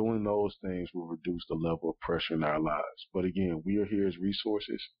 Doing those things will reduce the level of pressure in our lives. But again, we are here as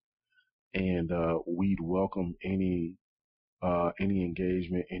resources, and we'd welcome any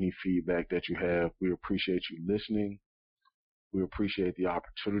engagement, any feedback that you have. We appreciate you listening. We appreciate the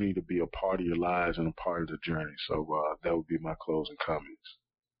opportunity to be a part of your lives and a part of the journey. So that would be my closing comments.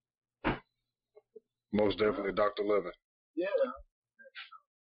 Most definitely, Dr. Levin. Yeah.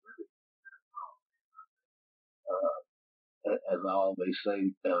 As I always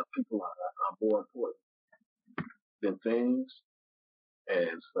say, people are more important than things.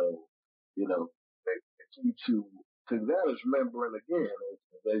 And so, the key to that is remembering again,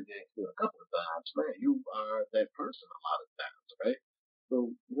 as AJ said a couple of times, man, you are that person a lot of times, right?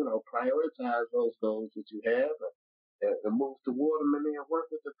 So, prioritize those goals that you have and move toward them, and then work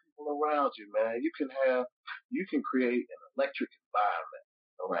with the people around you, man. You can create an electric environment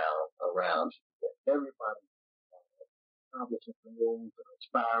around you. Everybody accomplishing goals and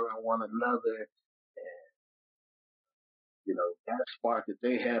inspiring one another, and that spark that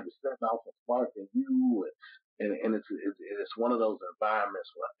they have is set off a spark in you, and it's one of those environments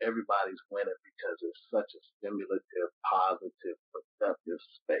where everybody's winning because it's such a stimulative, positive, productive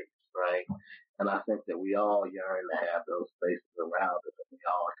space, right? And I think that we all yearn to have those spaces around us, and we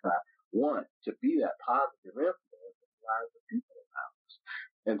all want to be that positive influence in the lives of people around us.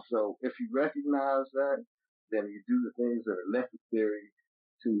 And so, if you recognize that, then you do the things that are necessary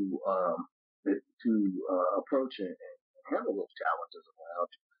to approach and handle those challenges around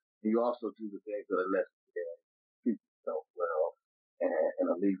you. And you also do the things that are necessary to treat yourself well and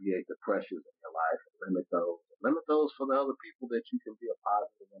alleviate the pressures in your life and limit those for the other people that you can be a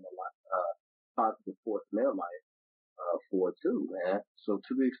positive force in their life for too, man. So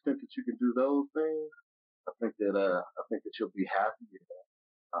to the extent that you can do those things, I think that you'll be happier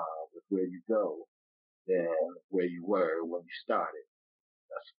with where you go than where you were when you started.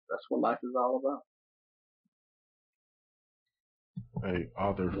 That's what life is all about. Hey,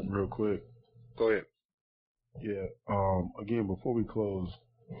 Arthur, real quick. Go ahead. Yeah. Again, before we close,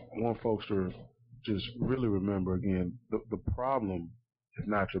 I want folks to just really remember again, the problem is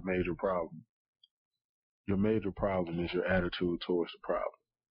not your major problem. Your major problem is your attitude towards the problem.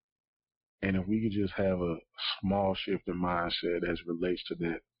 And if we could just have a small shift in mindset as it relates to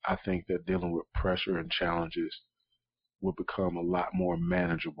that, I think that dealing with pressure and challenges will become a lot more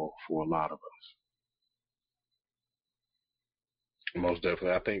manageable for a lot of us. Most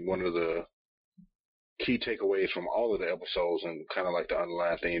definitely. I think one of the key takeaways from all of the episodes, and kind of like the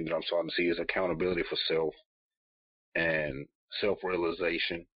underlying theme that I'm starting to see, is accountability for self and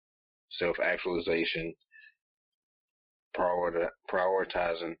self-realization, self-actualization,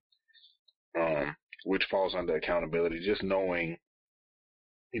 prioritizing, which falls under accountability. Just knowing,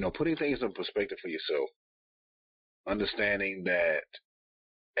 putting things in perspective for yourself, understanding that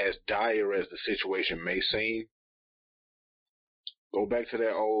as dire as the situation may seem, go back to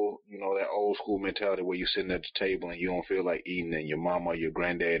that old school mentality where you're sitting at the table and you don't feel like eating, and your mama or your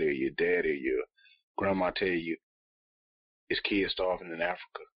granddaddy or your dad or your grandma tell you it's kids starving in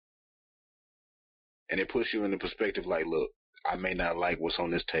Africa. And it puts you in the perspective like, look, I may not like what's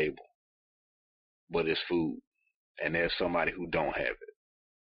on this table, but it's food, and there's somebody who don't have it.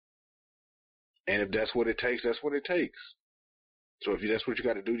 And if that's what it takes, that's what it takes. So if that's what you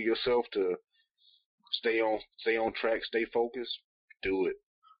got to do to yourself to stay on track, stay focused, do it.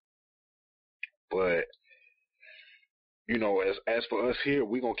 But as for us here,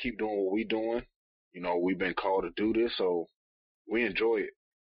 we're gonna keep doing what we're doing. We've been called to do this, so we enjoy it.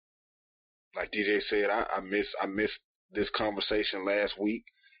 Like DJ said, I missed this conversation last week,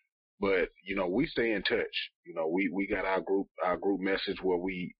 but we stay in touch. We got our group message where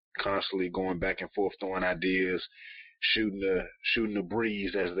we constantly going back and forth, throwing ideas, shooting the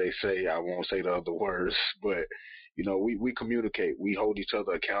breeze, as they say. I won't say the other words, but we communicate, we hold each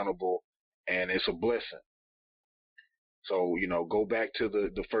other accountable, and it's a blessing. So go back to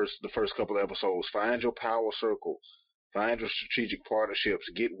the first couple of episodes. Find your power circle, find your strategic partnerships,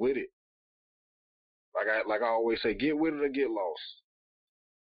 get with it. Like I always say, get with it or get lost.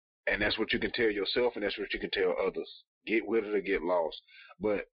 And that's what you can tell yourself, and that's what you can tell others. Get with it or get lost.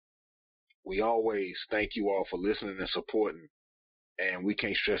 But we always thank you all for listening and supporting, and we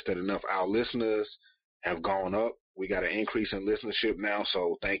can't stress that enough. Our listeners have gone up. We got an increase in listenership now,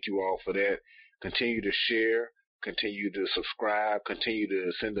 so thank you all for that. Continue to share, Continue to subscribe. Continue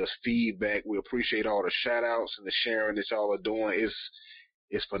to send us feedback. We appreciate all the shout outs and the sharing that y'all are doing.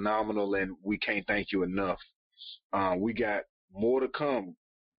 It's phenomenal, and we can't thank you enough. We got more to come,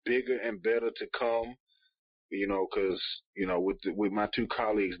 bigger and better to come. You know, because with my two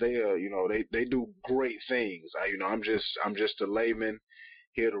colleagues, they they do great things. I'm just a layman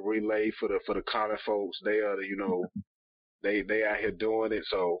here to relay for the common folks. They are they out here doing it.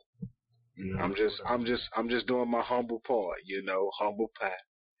 So Yeah, I'm just doing my humble part. Humble pie.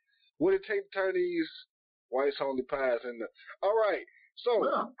 What it take to turn these whites only pies into? All right,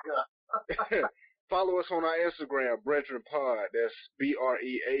 so. Follow us on our Instagram, Brethren Pod. That's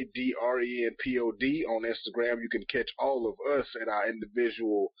BreadrenPod on Instagram. You can catch all of us at our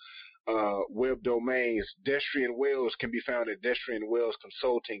individual web domains. Destrian Wells can be found at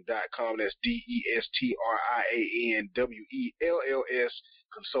DestrianWellsConsulting.com. That's DestrianWells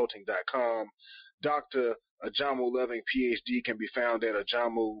Consulting.com. Dr. Ajamu Loving, PhD, can be found at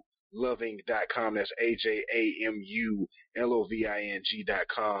AjamuLoving.com. That's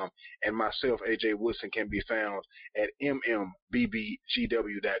AJAMULoving.com. And myself, AJ Woodson, can be found at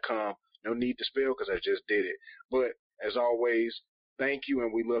MMBBGW.com. No need to spell because I just did it. But as always, thank you,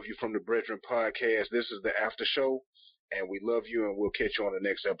 and we love you from the Brethren Podcast. This is the after show, and we love you, and we'll catch you on the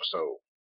next episode.